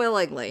not go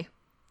willingly.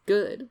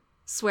 Good.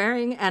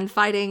 Swearing and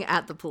fighting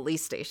at the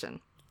police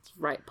station. That's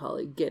right,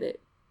 Polly. Get it.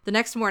 The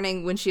next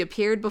morning, when she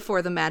appeared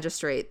before the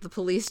magistrate, the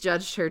police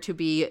judged her to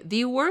be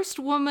the worst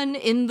woman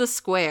in the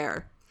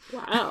square.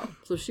 Wow.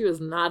 So she was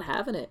not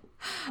having it.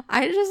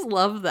 I just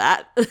love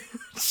that.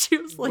 She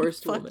was like,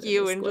 Worst fuck woman in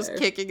you, the and just square.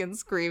 kicking and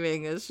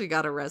screaming as she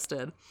got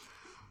arrested.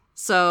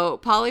 So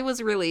Polly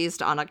was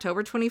released on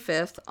October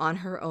 25th on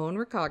her own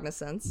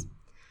recognizance,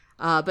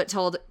 but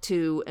told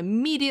to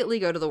immediately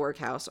go to the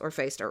workhouse or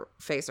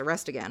face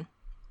arrest again.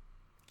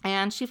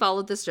 And she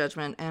followed this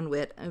judgment and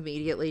went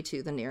immediately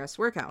to the nearest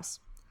workhouse.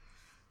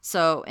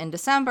 So in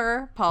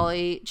December,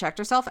 Polly checked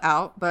herself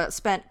out, but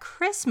spent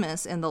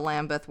Christmas in the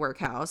Lambeth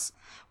workhouse,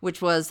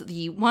 which was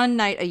the one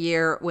night a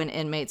year when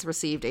inmates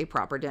received a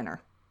proper dinner.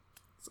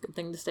 It's a good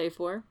thing to stay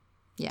for.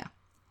 Yeah.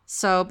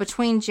 So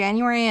between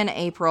January and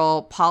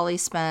April, Polly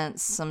spent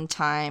some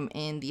time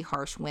in the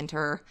harsh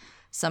winter,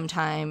 some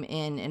time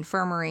in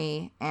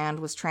infirmary,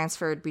 and was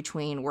transferred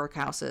between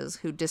workhouses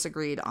who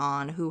disagreed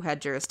on who had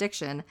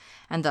jurisdiction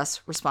and thus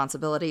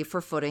responsibility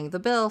for footing the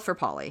bill for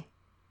Polly.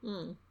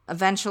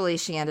 Eventually,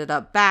 she ended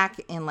up back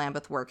in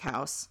Lambeth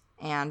Workhouse,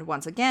 and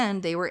once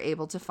again, they were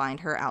able to find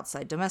her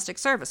outside domestic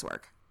service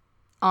work.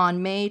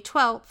 On May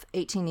 12th,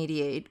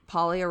 1888,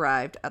 Polly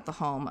arrived at the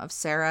home of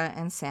Sarah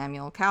and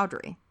Samuel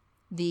Cowdery.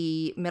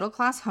 The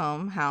middle-class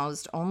home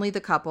housed only the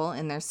couple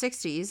in their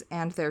 60s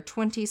and their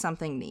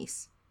 20-something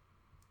niece.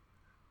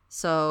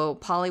 So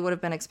Polly would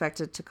have been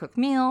expected to cook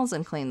meals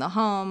and clean the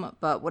home,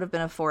 but would have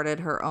been afforded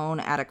her own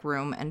attic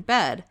room and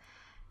bed,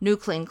 new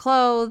clean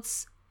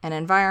clothes, an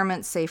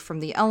environment safe from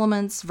the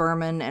elements,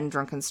 vermin, and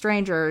drunken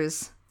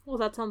strangers. Well,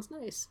 that sounds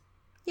nice.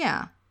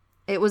 Yeah.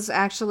 It was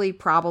actually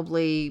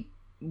probably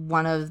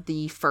one of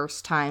the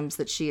first times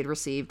that she had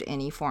received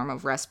any form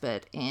of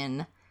respite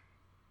in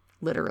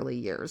literally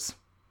years.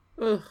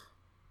 Ugh.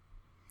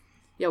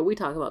 Yeah, we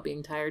talk about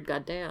being tired,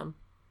 goddamn.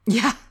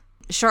 Yeah.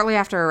 Shortly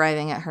after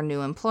arriving at her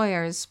new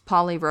employers,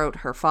 Polly wrote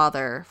her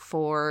father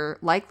for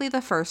likely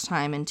the first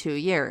time in 2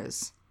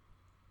 years.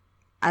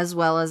 as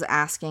well as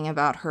asking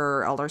about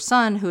her elder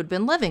son who had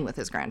been living with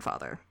his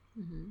grandfather.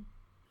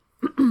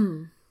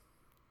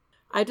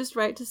 I just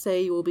write to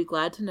say you will be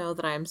glad to know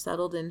that I am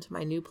settled into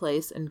my new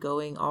place and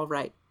going all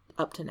right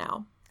up to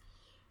now.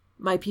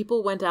 My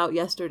people went out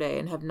yesterday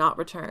and have not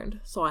returned,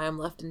 so I am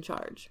left in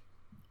charge.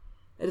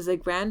 It is a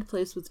grand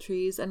place with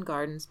trees and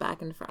gardens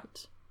back and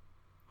front.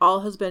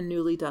 All has been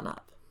newly done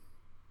up.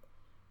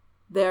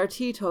 They are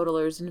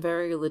teetotalers and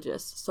very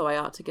religious, so I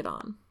ought to get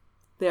on.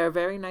 They are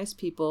very nice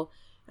people,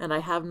 and I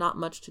have not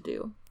much to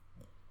do.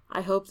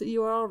 I hope that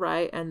you are all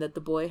right and that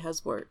the boy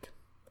has work.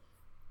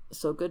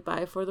 So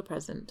goodbye for the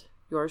present.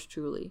 Yours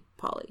truly,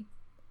 Polly.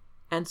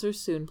 Answer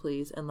soon,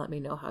 please, and let me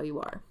know how you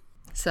are.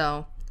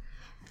 So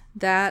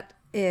that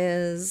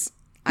is,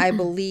 I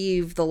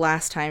believe, the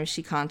last time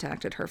she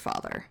contacted her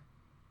father.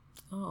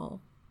 Oh.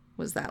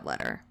 Was that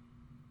letter.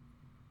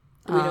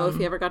 Do we know if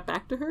he ever got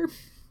back to her?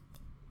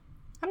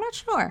 I'm not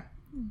sure.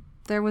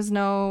 There was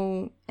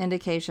no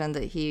indication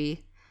that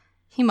he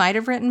might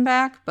have written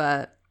back,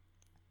 but,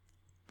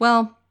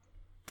 well,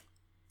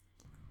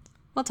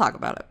 we'll talk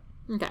about it.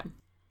 Okay.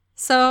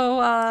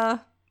 So,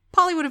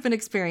 Polly would have been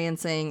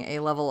experiencing a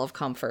level of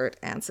comfort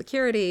and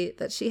security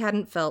that she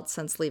hadn't felt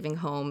since leaving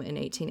home in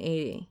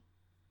 1880.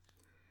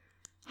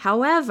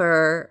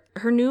 However,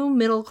 her new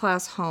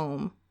middle-class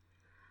home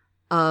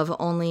of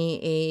only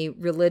a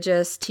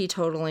religious,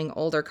 teetotaling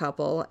older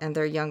couple and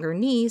their younger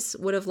niece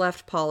would have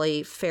left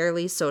Polly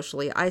fairly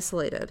socially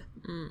isolated.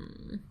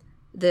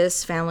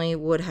 This family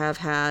would have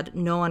had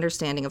no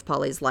understanding of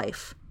Polly's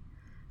life.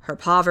 Her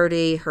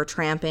poverty, her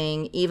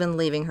tramping, even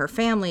leaving her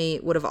family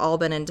would have all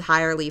been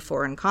entirely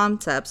foreign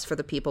concepts for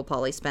the people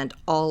Polly spent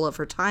all of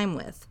her time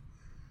with.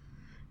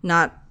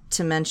 Not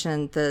to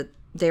mention that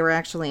they were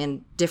actually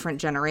in different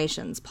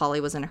generations.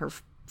 Polly was in her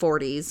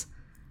 40s.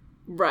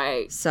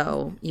 Right.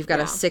 So you've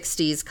got a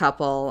 60s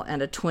couple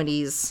and a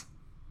 20s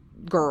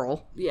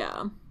girl.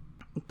 Yeah.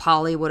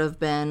 Polly would have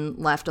been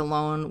left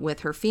alone with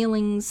her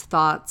feelings,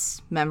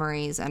 thoughts,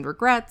 memories, and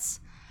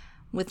regrets,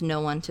 with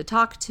no one to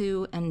talk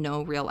to and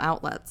no real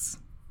outlets.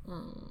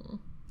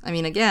 I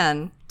mean,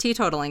 again,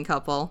 teetotaling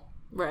couple.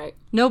 Right.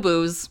 No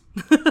booze.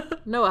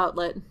 No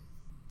outlet.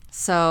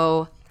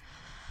 So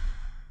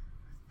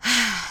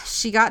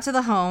she got to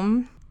the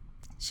home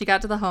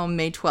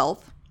May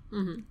 12th.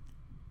 Mm-hmm.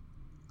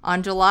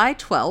 On July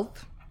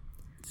 12th,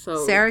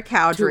 So Sarah 2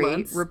 Cowdery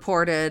months.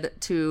 reported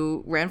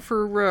to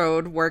Renfrew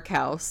Road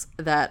Workhouse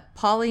that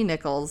Polly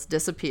Nichols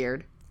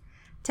disappeared,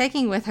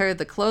 taking with her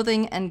the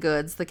clothing and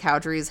goods the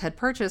Cowderys had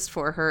purchased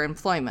for her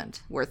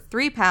employment, worth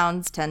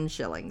 £3 10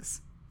 shillings.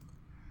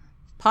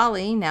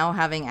 Polly, now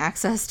having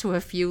access to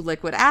a few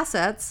liquid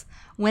assets,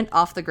 went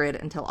off the grid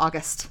until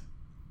August.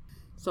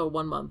 So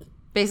 1 month.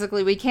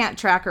 Basically, we can't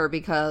track her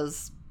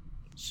because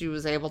she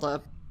was able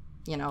to,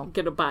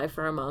 Get a buy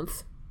for a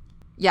month.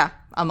 yeah,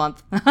 a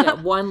month. Yeah,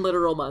 1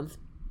 literal month.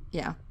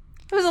 Yeah.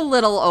 It was a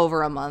little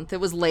over a month. It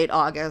was late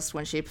August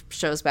when she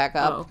shows back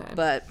up. Oh, okay.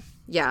 But,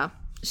 yeah.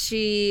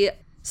 She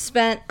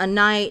spent a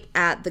night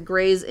at the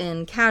Gray's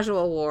Inn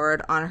casual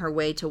ward on her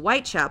way to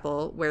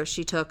Whitechapel, where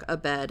she took a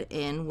bed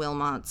in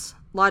Wilmot's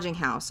lodging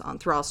house on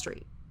Thrall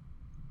Street.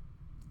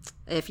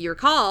 If you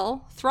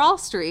recall, Thrall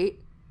Street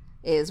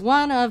is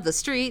one of the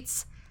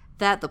streets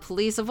that the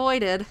police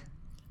avoided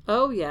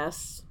Oh,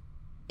 yes.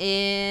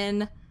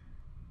 in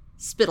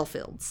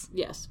Spitalfields.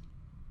 Yes.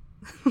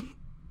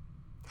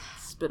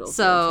 Spittle.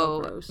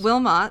 So,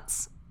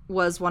 Wilmot's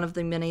was one of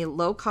the many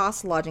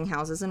low-cost lodging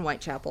houses in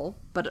Whitechapel,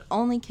 but it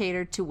only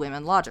catered to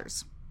women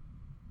lodgers.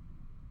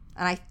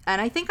 And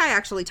I think I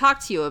actually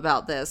talked to you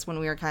about this when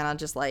we were kind of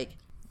just like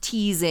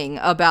teasing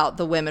about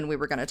the women we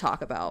were going to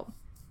talk about.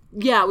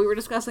 Yeah, we were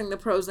discussing the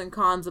pros and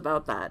cons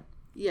about that.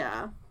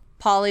 Yeah.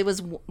 Polly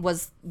was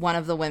one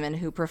of the women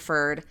who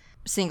preferred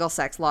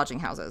single-sex lodging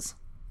houses.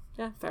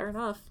 Yeah, fair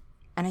enough.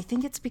 And I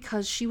think it's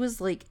because she was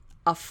like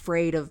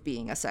afraid of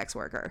being a sex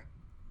worker.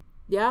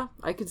 Yeah,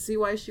 I could see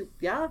why she...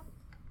 Yeah.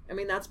 I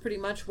mean, that's pretty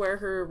much where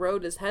her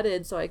road is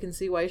headed, so I can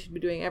see why she'd be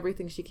doing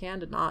everything she can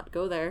to not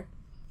go there.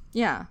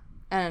 Yeah.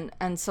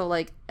 And so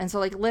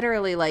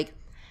literally like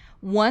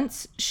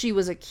once she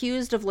was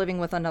accused of living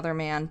with another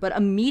man, but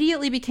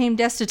immediately became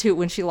destitute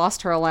when she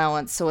lost her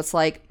allowance. So it's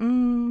like,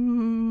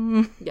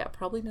 Yeah,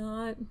 probably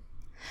not.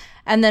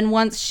 And then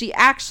once she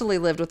actually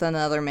lived with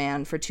another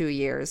man for 2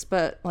 years,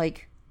 but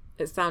like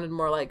It sounded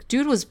more like...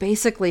 dude was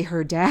basically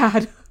her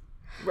dad.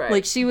 Right.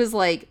 Like she was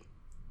like,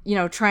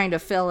 trying to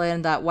fill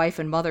in that wife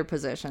and mother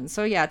position.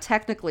 So yeah,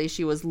 technically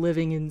she was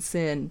living in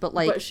sin, but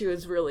like... But she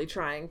was really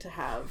trying to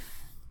have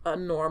a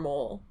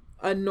normal,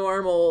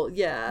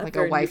 yeah. like a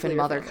very wife and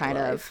nuclear mother family kind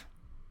life. of.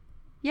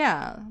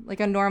 Yeah, like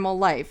a normal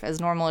life,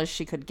 as normal as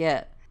she could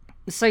get.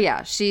 So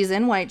yeah, she's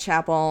in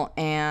Whitechapel,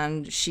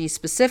 and she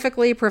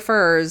specifically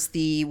prefers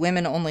the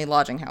women-only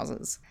lodging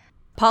houses.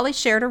 Polly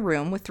shared a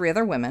room with 3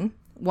 other women.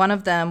 One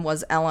of them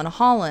was Ellen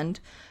Holland,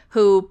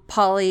 who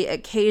Polly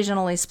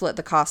occasionally split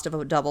the cost of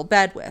a double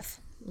bed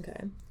with.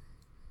 Okay.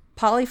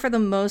 Polly, for the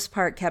most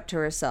part, kept to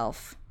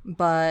herself,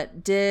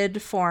 but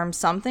did form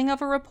something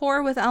of a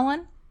rapport with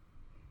Ellen.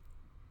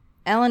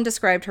 Ellen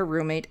described her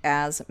roommate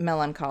as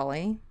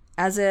melancholy,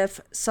 as if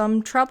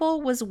some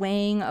trouble was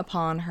weighing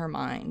upon her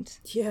mind.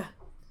 Yeah.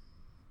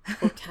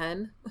 Or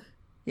 10.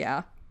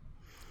 Yeah.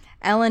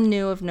 Ellen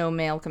knew of no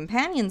male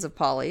companions of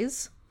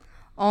Polly's,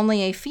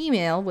 only a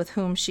female with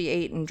whom she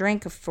ate and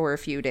drank for a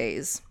few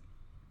days.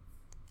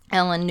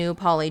 Ellen knew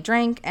Polly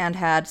drank and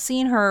had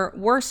seen her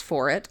worse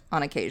for it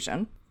on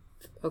occasion.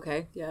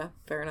 Okay, yeah,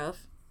 fair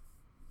enough.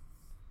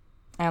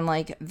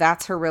 And,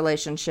 that's her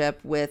relationship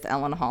with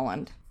Ellen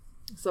Holland.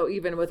 So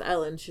even with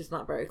Ellen, she's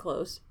not very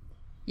close.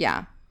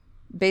 Yeah.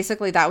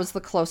 Basically, that was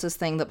the closest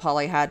thing that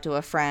Polly had to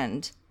a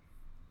friend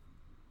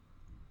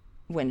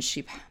when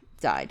she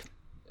died.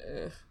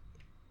 Ugh.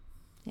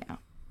 Yeah.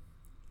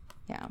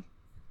 Yeah.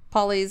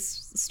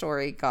 Polly's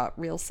story got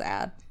real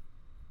sad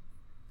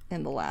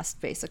in the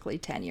last, basically,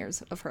 10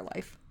 years of her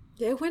life.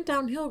 Yeah, it went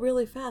downhill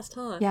really fast,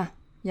 huh? Yeah.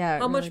 Yeah.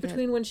 How much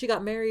between when she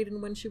got married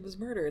and when she was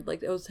murdered?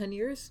 It was 10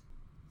 years?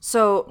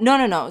 So,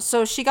 no.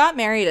 So she got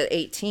married at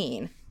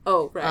 18.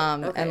 Oh,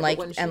 right. Okay,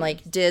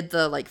 and did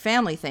the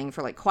family thing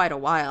for quite a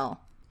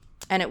while.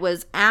 And it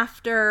was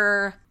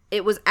after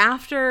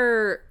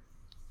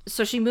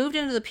so she moved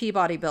into the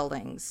Peabody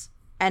buildings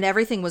and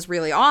everything was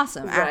really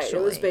awesome, right, actually.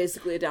 It was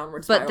basically a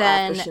downward spiral. But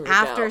then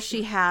after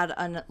she had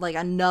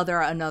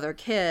another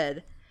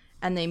kid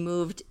and they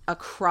moved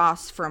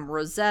across from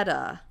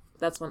Rosetta.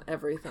 That's when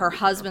everything her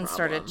husband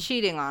started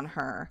cheating on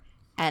her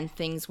and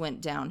things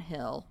went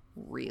downhill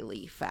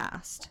really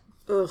fast.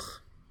 Ugh.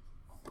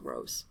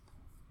 Gross.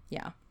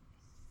 Yeah.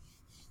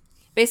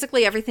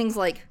 Basically, everything's,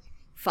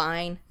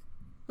 fine.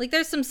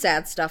 There's some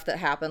sad stuff that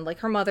happened.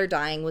 Her mother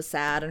dying was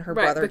sad and her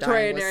brother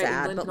dying was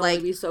sad. England can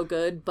only be so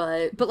good,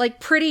 but... But,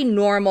 pretty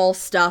normal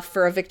stuff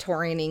for a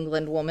Victorian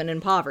England woman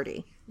in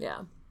poverty.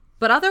 Yeah.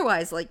 But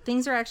otherwise,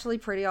 things are actually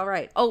pretty all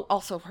right. Oh,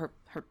 also her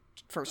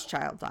first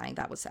child dying.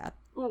 That was sad.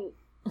 Oh.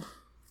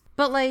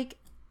 But,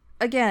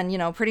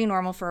 again, pretty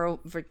normal for a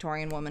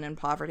Victorian woman in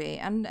poverty.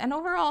 And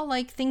overall,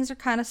 things are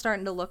kind of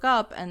starting to look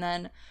up. And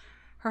then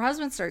her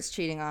husband starts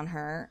cheating on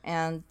her.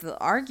 And the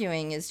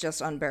arguing is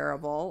just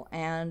unbearable.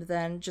 And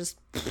then just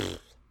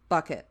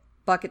bucket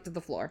to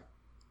the floor.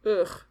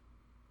 Ugh.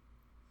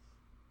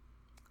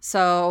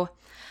 So,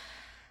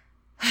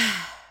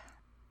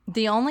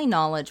 the only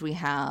knowledge we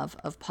have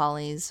of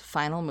Polly's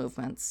final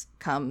movements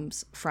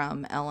comes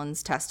from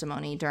Ellen's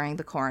testimony during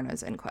the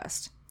coroner's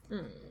inquest.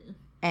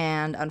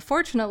 And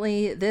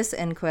unfortunately, this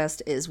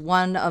inquest is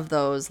one of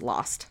those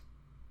lost.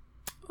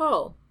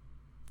 Oh.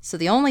 So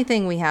the only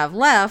thing we have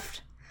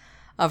left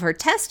of her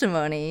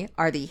testimony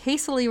are the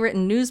hastily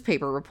written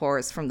newspaper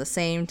reports from the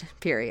same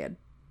period.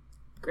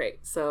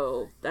 Great.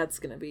 So that's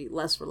going to be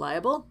less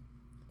reliable.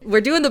 We're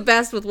doing the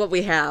best with what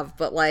we have,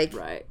 but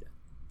right.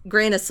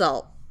 Grain of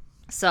salt.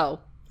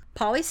 So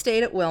Polly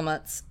stayed at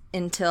Wilmot's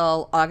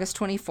until August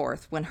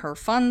 24th when her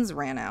funds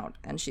ran out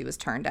and she was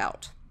turned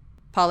out.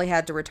 Polly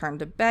had to return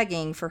to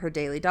begging for her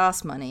daily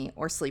DOS money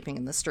or sleeping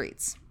in the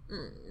streets.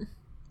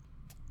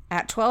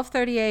 At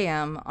 12:30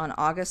 a.m. on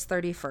August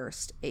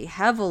 31st, a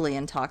heavily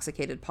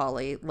intoxicated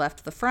Polly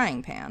left the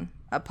Frying Pan,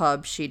 a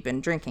pub she'd been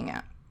drinking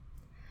at.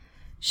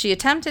 She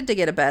attempted to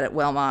get a bed at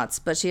Wilmot's,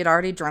 but she had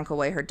already drunk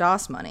away her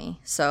DOS money,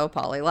 so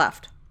Polly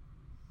left.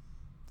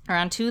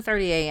 Around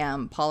 2:30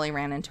 a.m., Polly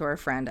ran into her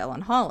friend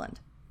Ellen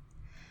Holland.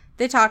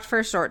 They talked for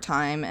a short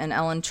time, and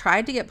Ellen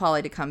tried to get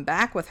Polly to come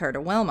back with her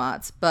to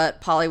Wilmot's, but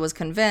Polly was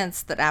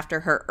convinced that after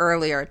her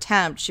earlier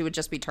attempt, she would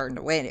just be turned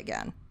away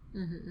again.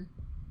 Mm-hmm.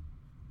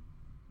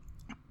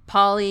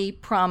 Polly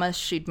promised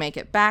she'd make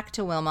it back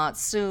to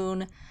Wilmot's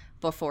soon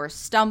before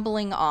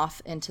stumbling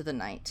off into the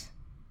night.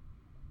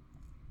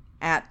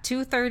 At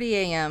 2:30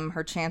 a.m.,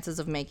 her chances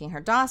of making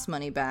her DOS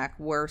money back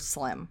were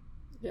slim.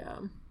 Yeah.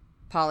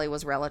 Polly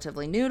was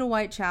relatively new to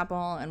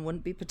Whitechapel and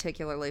wouldn't be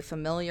particularly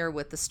familiar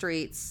with the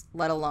streets,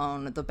 let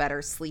alone the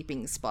better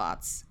sleeping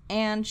spots,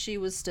 and she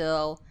was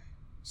still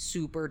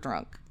super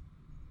drunk.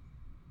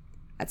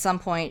 At some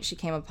point, she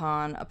came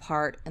upon a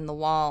part in the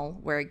wall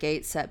where a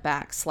gate set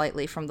back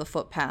slightly from the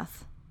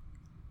footpath.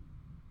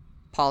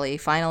 Polly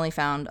finally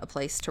found a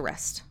place to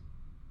rest.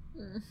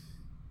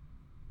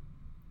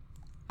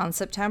 On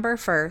September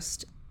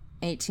 1st,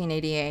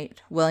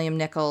 1888, William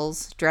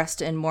Nichols,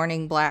 dressed in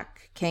mourning black,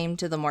 came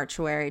to the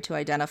mortuary to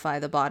identify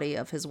the body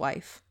of his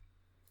wife.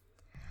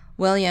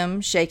 William,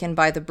 shaken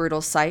by the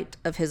brutal sight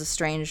of his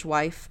estranged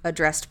wife,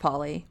 addressed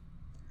Polly.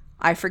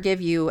 "I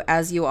forgive you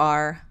as you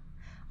are.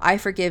 I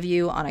forgive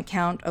you on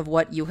account of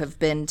what you have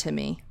been to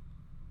me."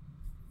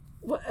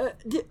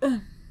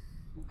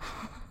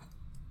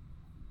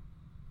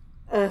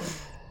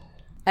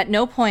 At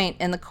no point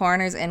in the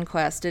coroner's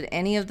inquest did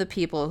any of the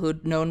people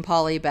who'd known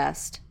Polly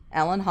best,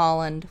 Ellen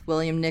Holland,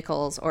 William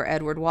Nichols, or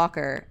Edward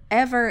Walker,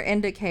 ever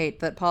indicate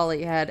that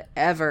Polly had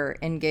ever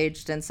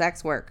engaged in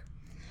sex work.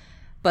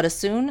 But as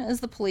soon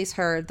as the police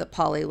heard that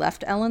Polly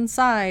left Ellen's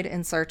side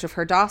in search of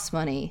her DOS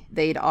money,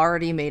 they'd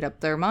already made up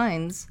their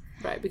minds.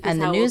 Right, because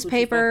and the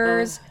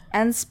newspapers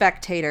and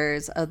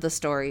spectators of the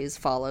stories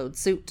followed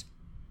suit.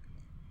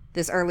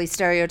 This early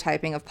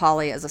stereotyping of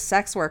Polly as a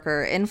sex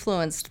worker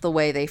influenced the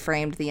way they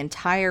framed the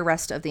entire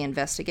rest of the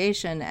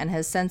investigation and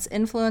has since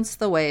influenced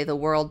the way the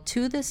world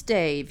to this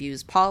day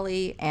views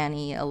Polly,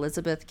 Annie,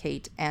 Elizabeth,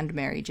 Kate, and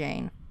Mary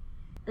Jane.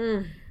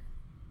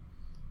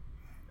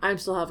 I'm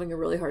still having a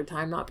really hard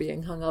time not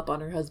being hung up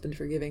on her husband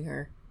forgiving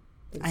her.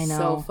 It's I know.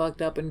 so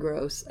fucked up and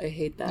gross. I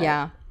hate that.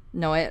 Yeah.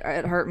 No, it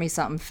hurt me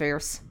something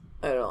fierce.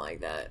 I don't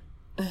like that.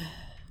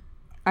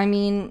 I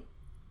mean,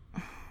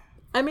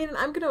 I'm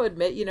going to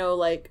admit, you know,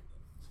 like,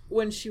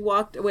 when she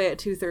walked away at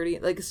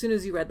 2:30, like, as soon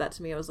as you read that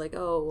to me, I was like,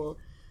 oh, well,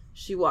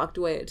 she walked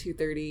away at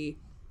 2:30.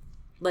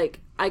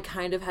 Like, I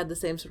kind of had the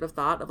same sort of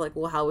thought of, like,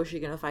 well, how was she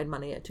going to find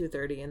money at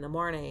 2:30 in the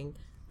morning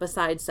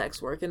besides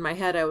sex work? In my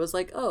head, I was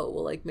like, oh,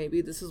 well, like,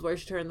 maybe this is where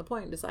she turned the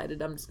point and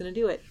decided I'm just going to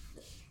do it.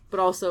 But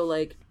also,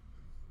 like,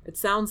 it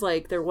sounds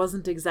like there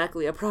wasn't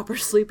exactly a proper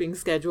sleeping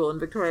schedule in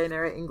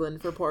Victorian-era England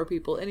for poor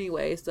people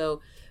anyway, so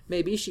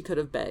maybe she could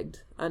have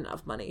begged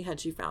enough money had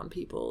she found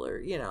people, or,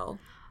 you know.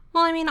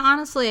 well, I mean,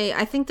 honestly,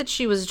 I think that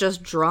she was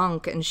just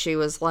drunk and she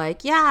was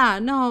like, yeah,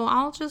 no,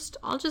 I'll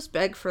just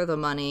beg for the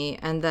money.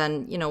 And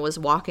then, you know, was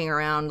walking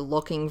around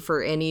looking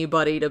for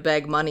anybody to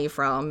beg money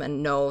from.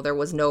 And no, there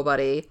was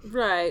nobody.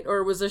 Right.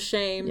 Or was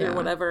ashamed Yeah. or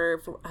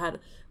whatever,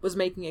 was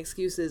making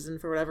excuses and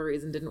for whatever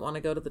reason didn't want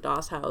to go to the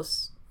Doss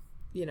house,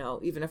 you know,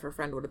 even if her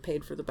friend would have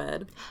paid for the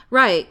bed.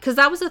 Right. Because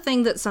that was a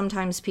thing that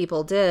sometimes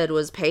people did,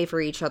 was pay for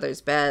each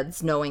other's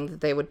beds, knowing that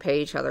they would pay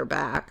each other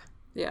back.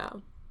 Yeah.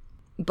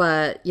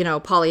 But, you know,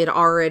 Polly had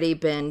already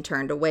been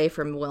turned away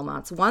from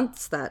Wilmot's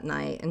once that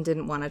night and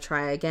didn't want to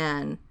try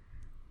again.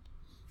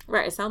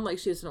 Right. It sounded like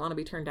she just didn't want to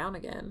be turned down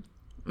again.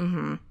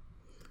 Mm-hmm.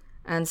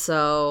 And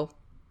so,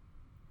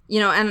 you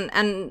know,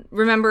 and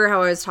remember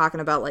how I was talking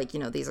about, like, you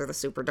know, these are the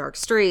super dark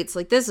streets.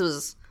 Like, this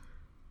was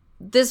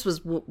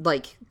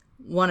like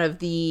one of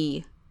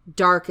the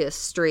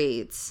darkest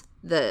streets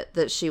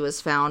that she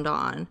was found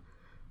on.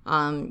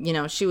 You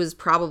know, she was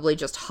probably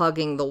just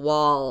hugging the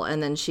wall,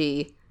 and then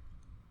she,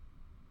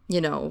 you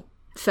know,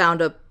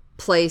 found a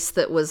place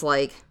that was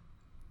like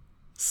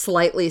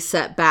slightly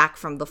set back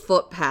from the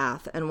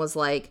footpath and was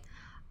like,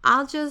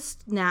 I'll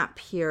just nap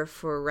here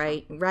for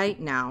right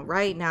now.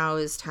 Right now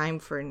is time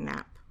for a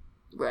nap.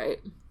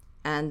 Right.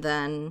 And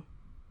then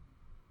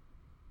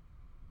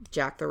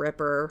Jack the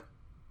Ripper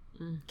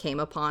came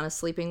upon a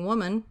sleeping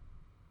woman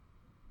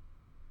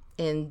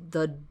in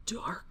the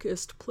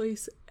darkest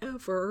place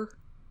ever.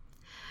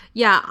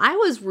 Yeah, I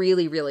was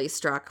really, really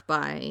struck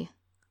by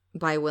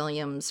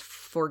William's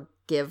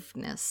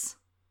forgiveness.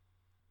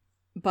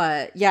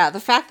 But yeah, the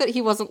fact that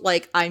he wasn't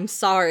like, I'm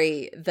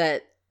sorry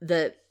that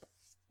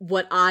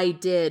what I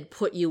did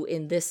put you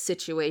in this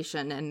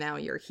situation and now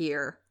you're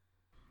here.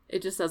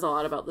 It just says a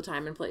lot about the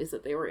time and place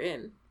that they were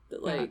in.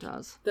 That, like, Yeah, it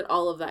does. that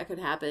all of that could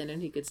happen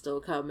and he could still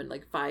come and,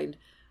 like, find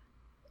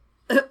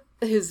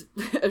his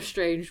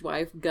estranged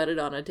wife gutted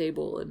on a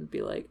table and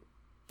be like,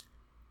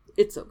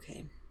 it's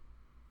okay.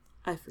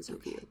 I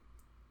forgive you.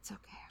 It's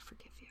okay, I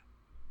forgive you.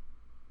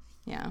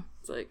 Yeah.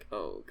 It's like,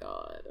 oh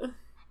God.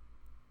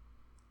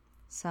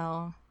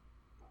 So,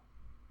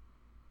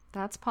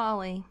 that's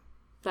Polly.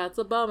 That's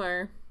a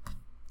bummer.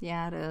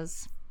 Yeah, it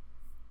is.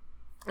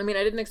 I mean,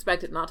 I didn't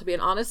expect it not to be.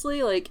 And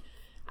honestly, like,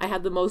 I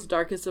had the most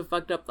darkest of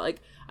fucked up, like,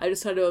 I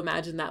just tried to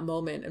imagine that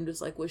moment. I'm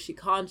just like, was she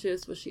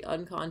conscious? Was she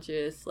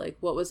unconscious? Like,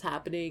 what was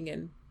happening?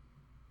 And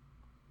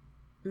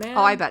man.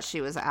 Oh, I bet she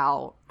was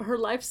out. Her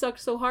life sucked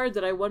so hard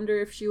that I wonder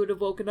if she would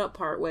have woken up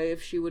partway,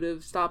 if she would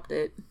have stopped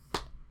it.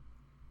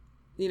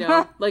 You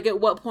know, like, at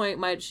what point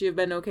might she have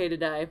been okay to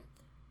die?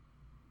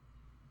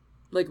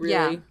 Like,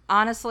 really? Yeah,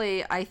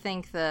 honestly, I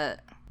think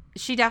that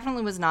she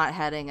definitely was not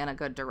heading in a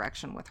good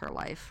direction with her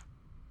life.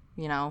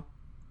 You know?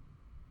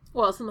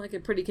 Well, it's like a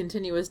pretty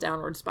continuous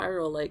downward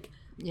spiral. Like,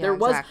 Yeah, there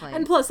was, exactly.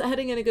 and plus,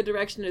 heading in a good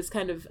direction is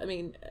kind of, I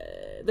mean,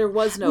 there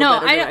was no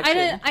better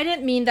direction. I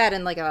didn't mean that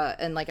in like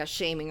a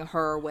shaming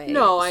her way.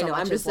 No, I so know. much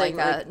I'm as just saying,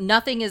 like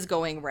nothing is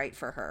going right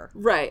for her.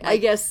 Right. I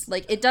Like, guess.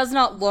 like it does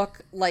not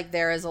look like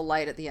there is a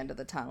light at the end of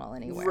the tunnel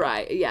anywhere.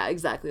 Right. Yeah,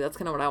 exactly. That's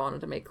kind of what I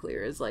wanted to make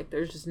clear is, like,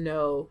 there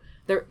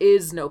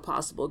is no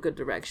possible good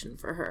direction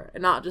for her.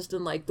 And not just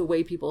in, like, the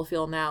way people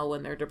feel now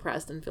when they're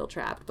depressed and feel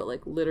trapped, but,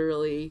 like,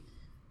 literally,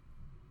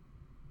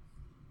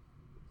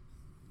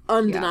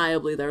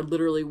 undeniably, there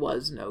literally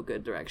was no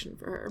good direction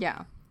for her.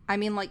 Yeah. I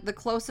mean, like, the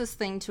closest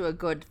thing to a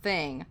good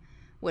thing,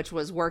 which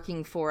was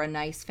working for a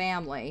nice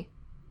family,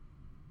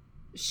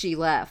 she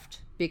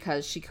left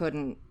because she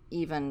couldn't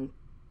even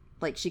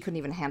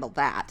handle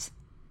that.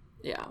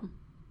 Yeah.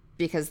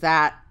 Because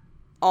that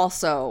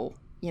also,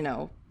 you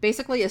know,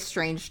 basically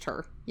estranged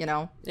her, you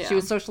know? Yeah. She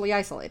was socially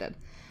isolated.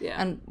 Yeah.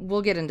 And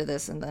we'll get into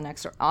this in the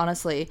next,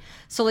 honestly.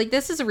 So, like,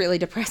 this is a really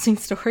depressing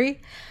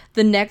story.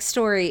 The next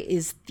story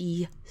is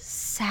the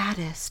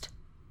saddest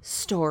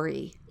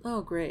story.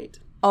 Oh, great.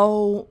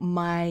 Oh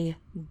my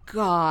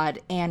God,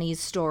 Annie's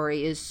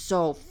story is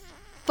so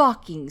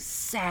fucking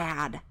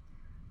sad.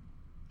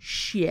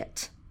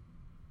 Shit.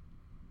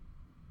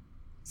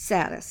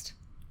 Saddest.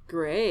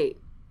 Great.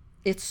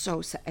 It's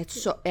so sad. It's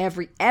so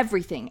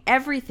everything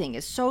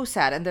is so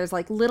sad. And there's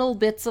like little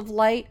bits of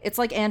light. It's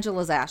like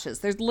Angela's Ashes.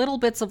 There's little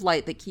bits of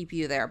light that keep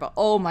you there. But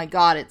oh my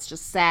God, it's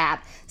just sad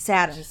and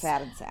sad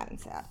and sad and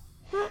sad.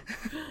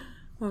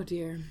 Oh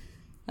dear.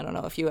 I don't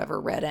know if you ever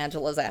read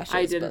Angela's Ashes.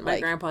 I didn't. But My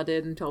grandpa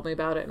did and told me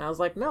about it. And I was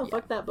like, no,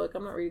 fuck that book.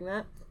 I'm not reading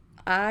that.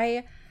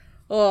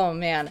 Oh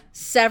man,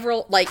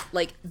 several, like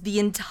the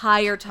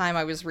entire time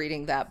I was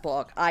reading that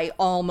book, I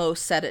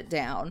almost set it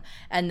down,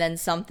 and then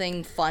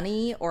something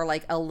funny or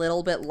like a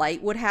little bit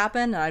light would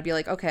happen, and I'd be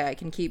like, okay, I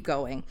can keep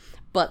going.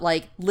 But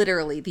like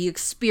literally the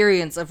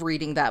experience of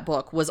reading that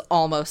book was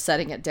almost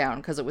setting it down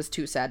because it was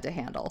too sad to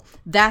handle.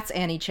 That's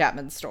Annie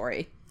Chapman's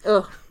story.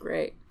 Oh,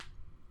 great.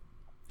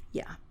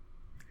 Yeah.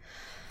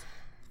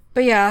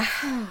 But yeah,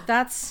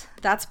 that's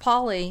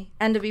Polly.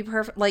 And to be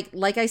perfect,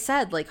 like I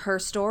said, like her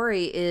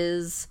story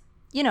is,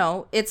 you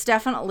know, it's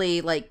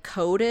definitely like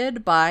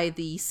coded by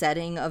the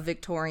setting of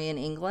Victorian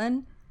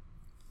England,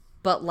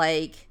 but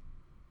like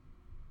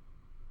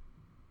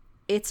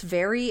it's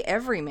very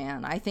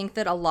everyman. I think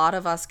that a lot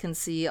of us can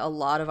see a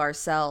lot of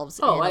ourselves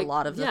in a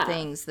lot of the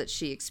things that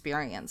she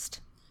experienced.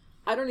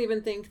 I don't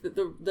even think that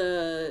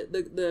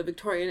the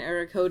Victorian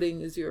era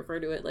coding, as you refer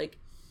to it, like,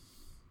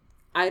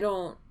 I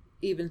don't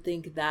even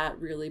think that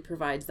really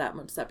provides that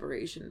much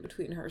separation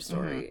between her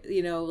story. Mm-hmm.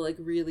 You know, like,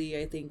 really,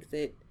 I think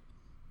that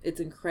it's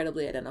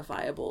incredibly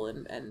identifiable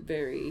and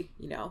very,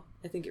 you know,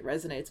 I think it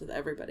resonates with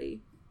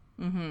everybody.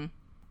 Mm-hmm.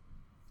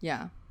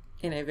 Yeah.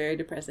 In a very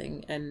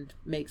depressing and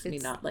makes me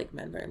not like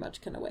men very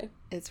much kind of way.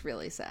 It's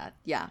really sad.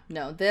 Yeah.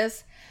 No,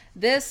 this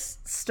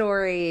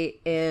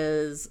story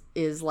is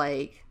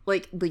like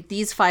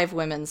these 5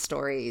 women's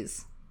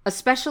stories,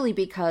 especially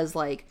because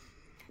like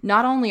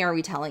not only are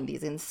we telling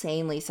these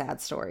insanely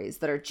sad stories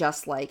that are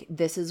just like,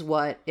 this is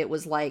what it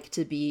was like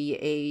to be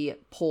a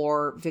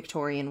poor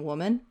Victorian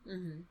woman.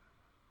 Mm-hmm.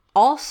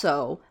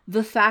 Also,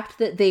 the fact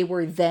that they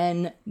were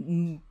then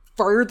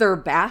further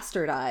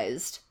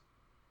bastardized.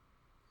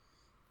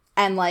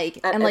 And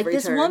like,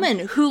 this turn. Woman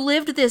who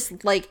lived this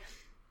like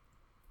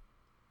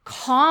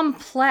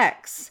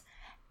complex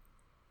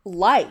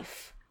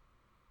life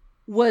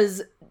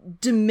was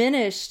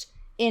diminished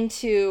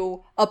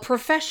into a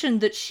profession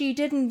that she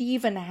didn't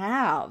even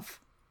have.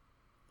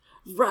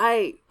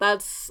 Right.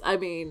 That's, I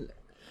mean,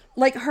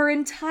 like her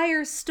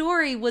entire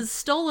story was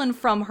stolen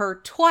from her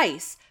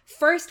twice.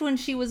 First when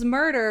she was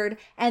murdered,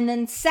 and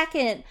then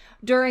second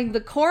during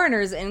the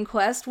coroner's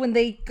inquest when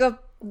they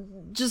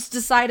just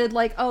decided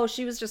like, oh,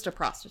 she was just a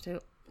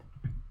prostitute.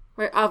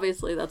 Right,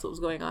 obviously that's what was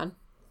going on.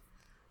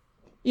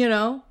 You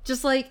know,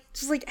 just like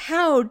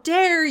how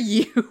dare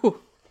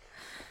you?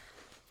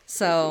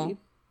 So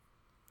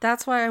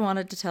that's why I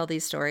wanted to tell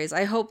these stories.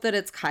 I hope that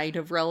it's kind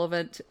of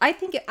relevant. I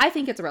think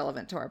it's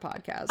relevant to our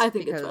podcast. I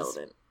think it's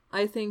relevant.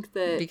 I think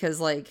that because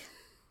like,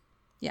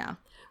 yeah.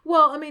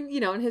 Well, I mean,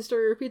 you know, and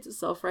history repeats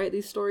itself, right?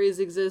 These stories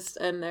exist,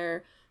 and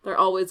they're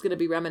always going to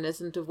be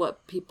reminiscent of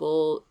what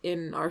people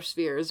in our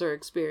spheres are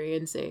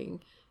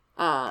experiencing,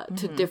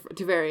 to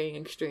varying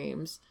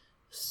extremes.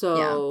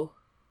 So,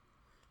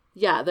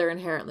 yeah, they're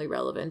inherently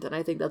relevant, and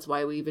I think that's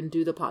why we even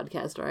do the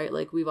podcast, right?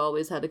 Like, we've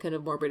always had a kind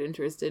of morbid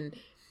interest in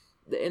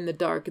the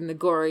dark and the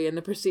gory and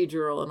the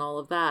procedural and all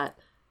of that.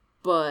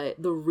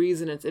 But the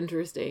reason it's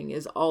interesting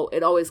is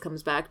it always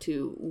comes back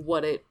to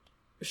what it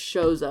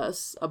shows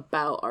us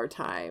about our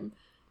time.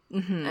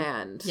 Mm-hmm.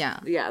 And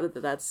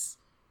that's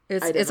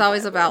it's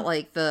always about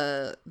like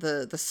the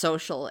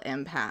social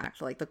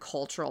impact, like the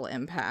cultural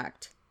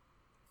impact.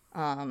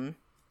 And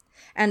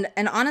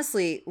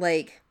honestly,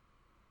 like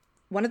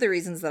one of the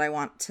reasons that I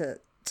want to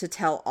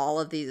tell all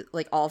of these,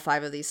 like all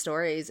 5 of these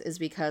stories, is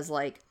because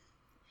like,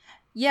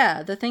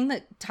 yeah, the thing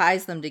that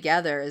ties them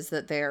together is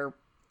that they're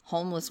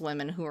homeless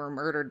women who were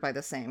murdered by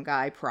the same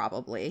guy,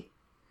 probably.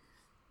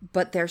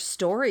 But their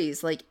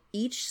stories, like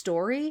each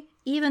story,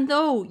 even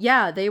though,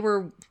 yeah, they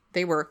were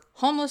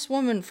homeless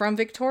women from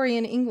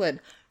Victorian England,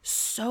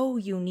 so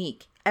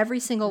unique. Every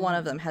single one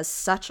of them has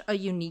such a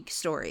unique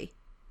story.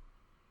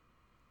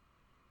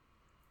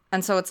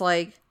 And so it's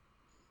like,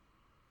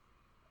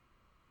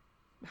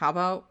 how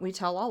about we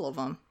tell all of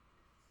them?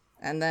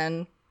 And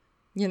then,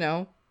 you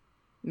know,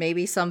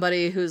 maybe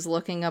somebody who's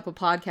looking up a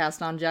podcast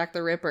on Jack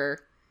the Ripper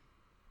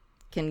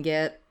can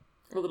get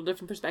a little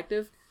different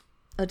perspective.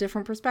 A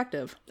different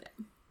perspective.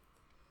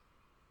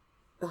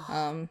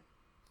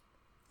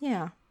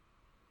 Yeah.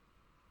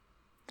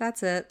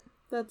 That's it.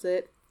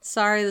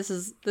 Sorry, this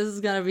is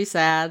gonna be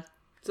sad.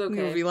 It's okay.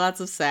 There'll be lots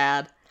of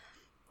sad.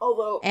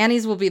 Although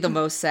Annie's will be the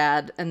most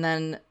sad, and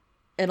then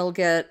it'll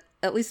get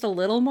at least a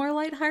little more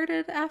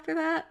lighthearted after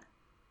that.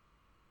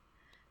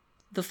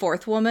 The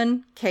 4th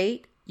woman,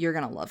 Kate, you're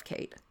gonna love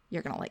Kate.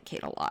 You're gonna like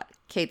Kate a lot.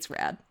 Kate's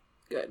rad.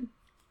 Good.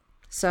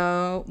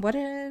 So,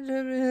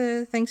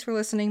 thanks for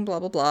listening, blah,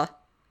 blah, blah.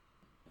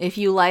 If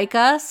you like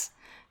us,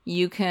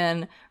 you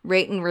can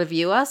rate and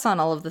review us on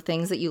all of the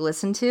things that you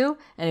listen to.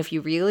 And if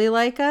you really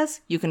like us,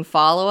 you can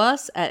follow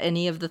us at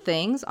any of the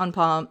things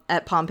on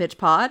at Palm Pitch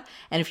Pod.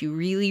 And if you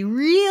really,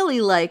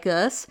 really like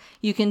us,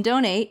 you can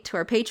donate to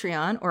our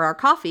Patreon or our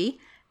Ko-fi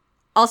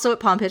Also at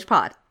Palm Pitch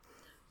Pod.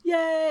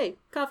 Yay!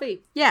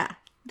 Coffee. Yeah,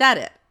 that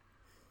it.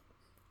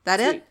 That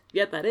Sweet. it?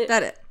 Yeah, that it.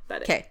 That it.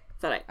 That it. Okay.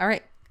 That it. All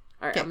right.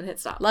 All right, Okay. I'm gonna hit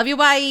stop. Love you.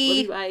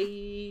 Bye. Love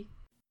you.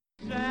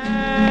 Bye.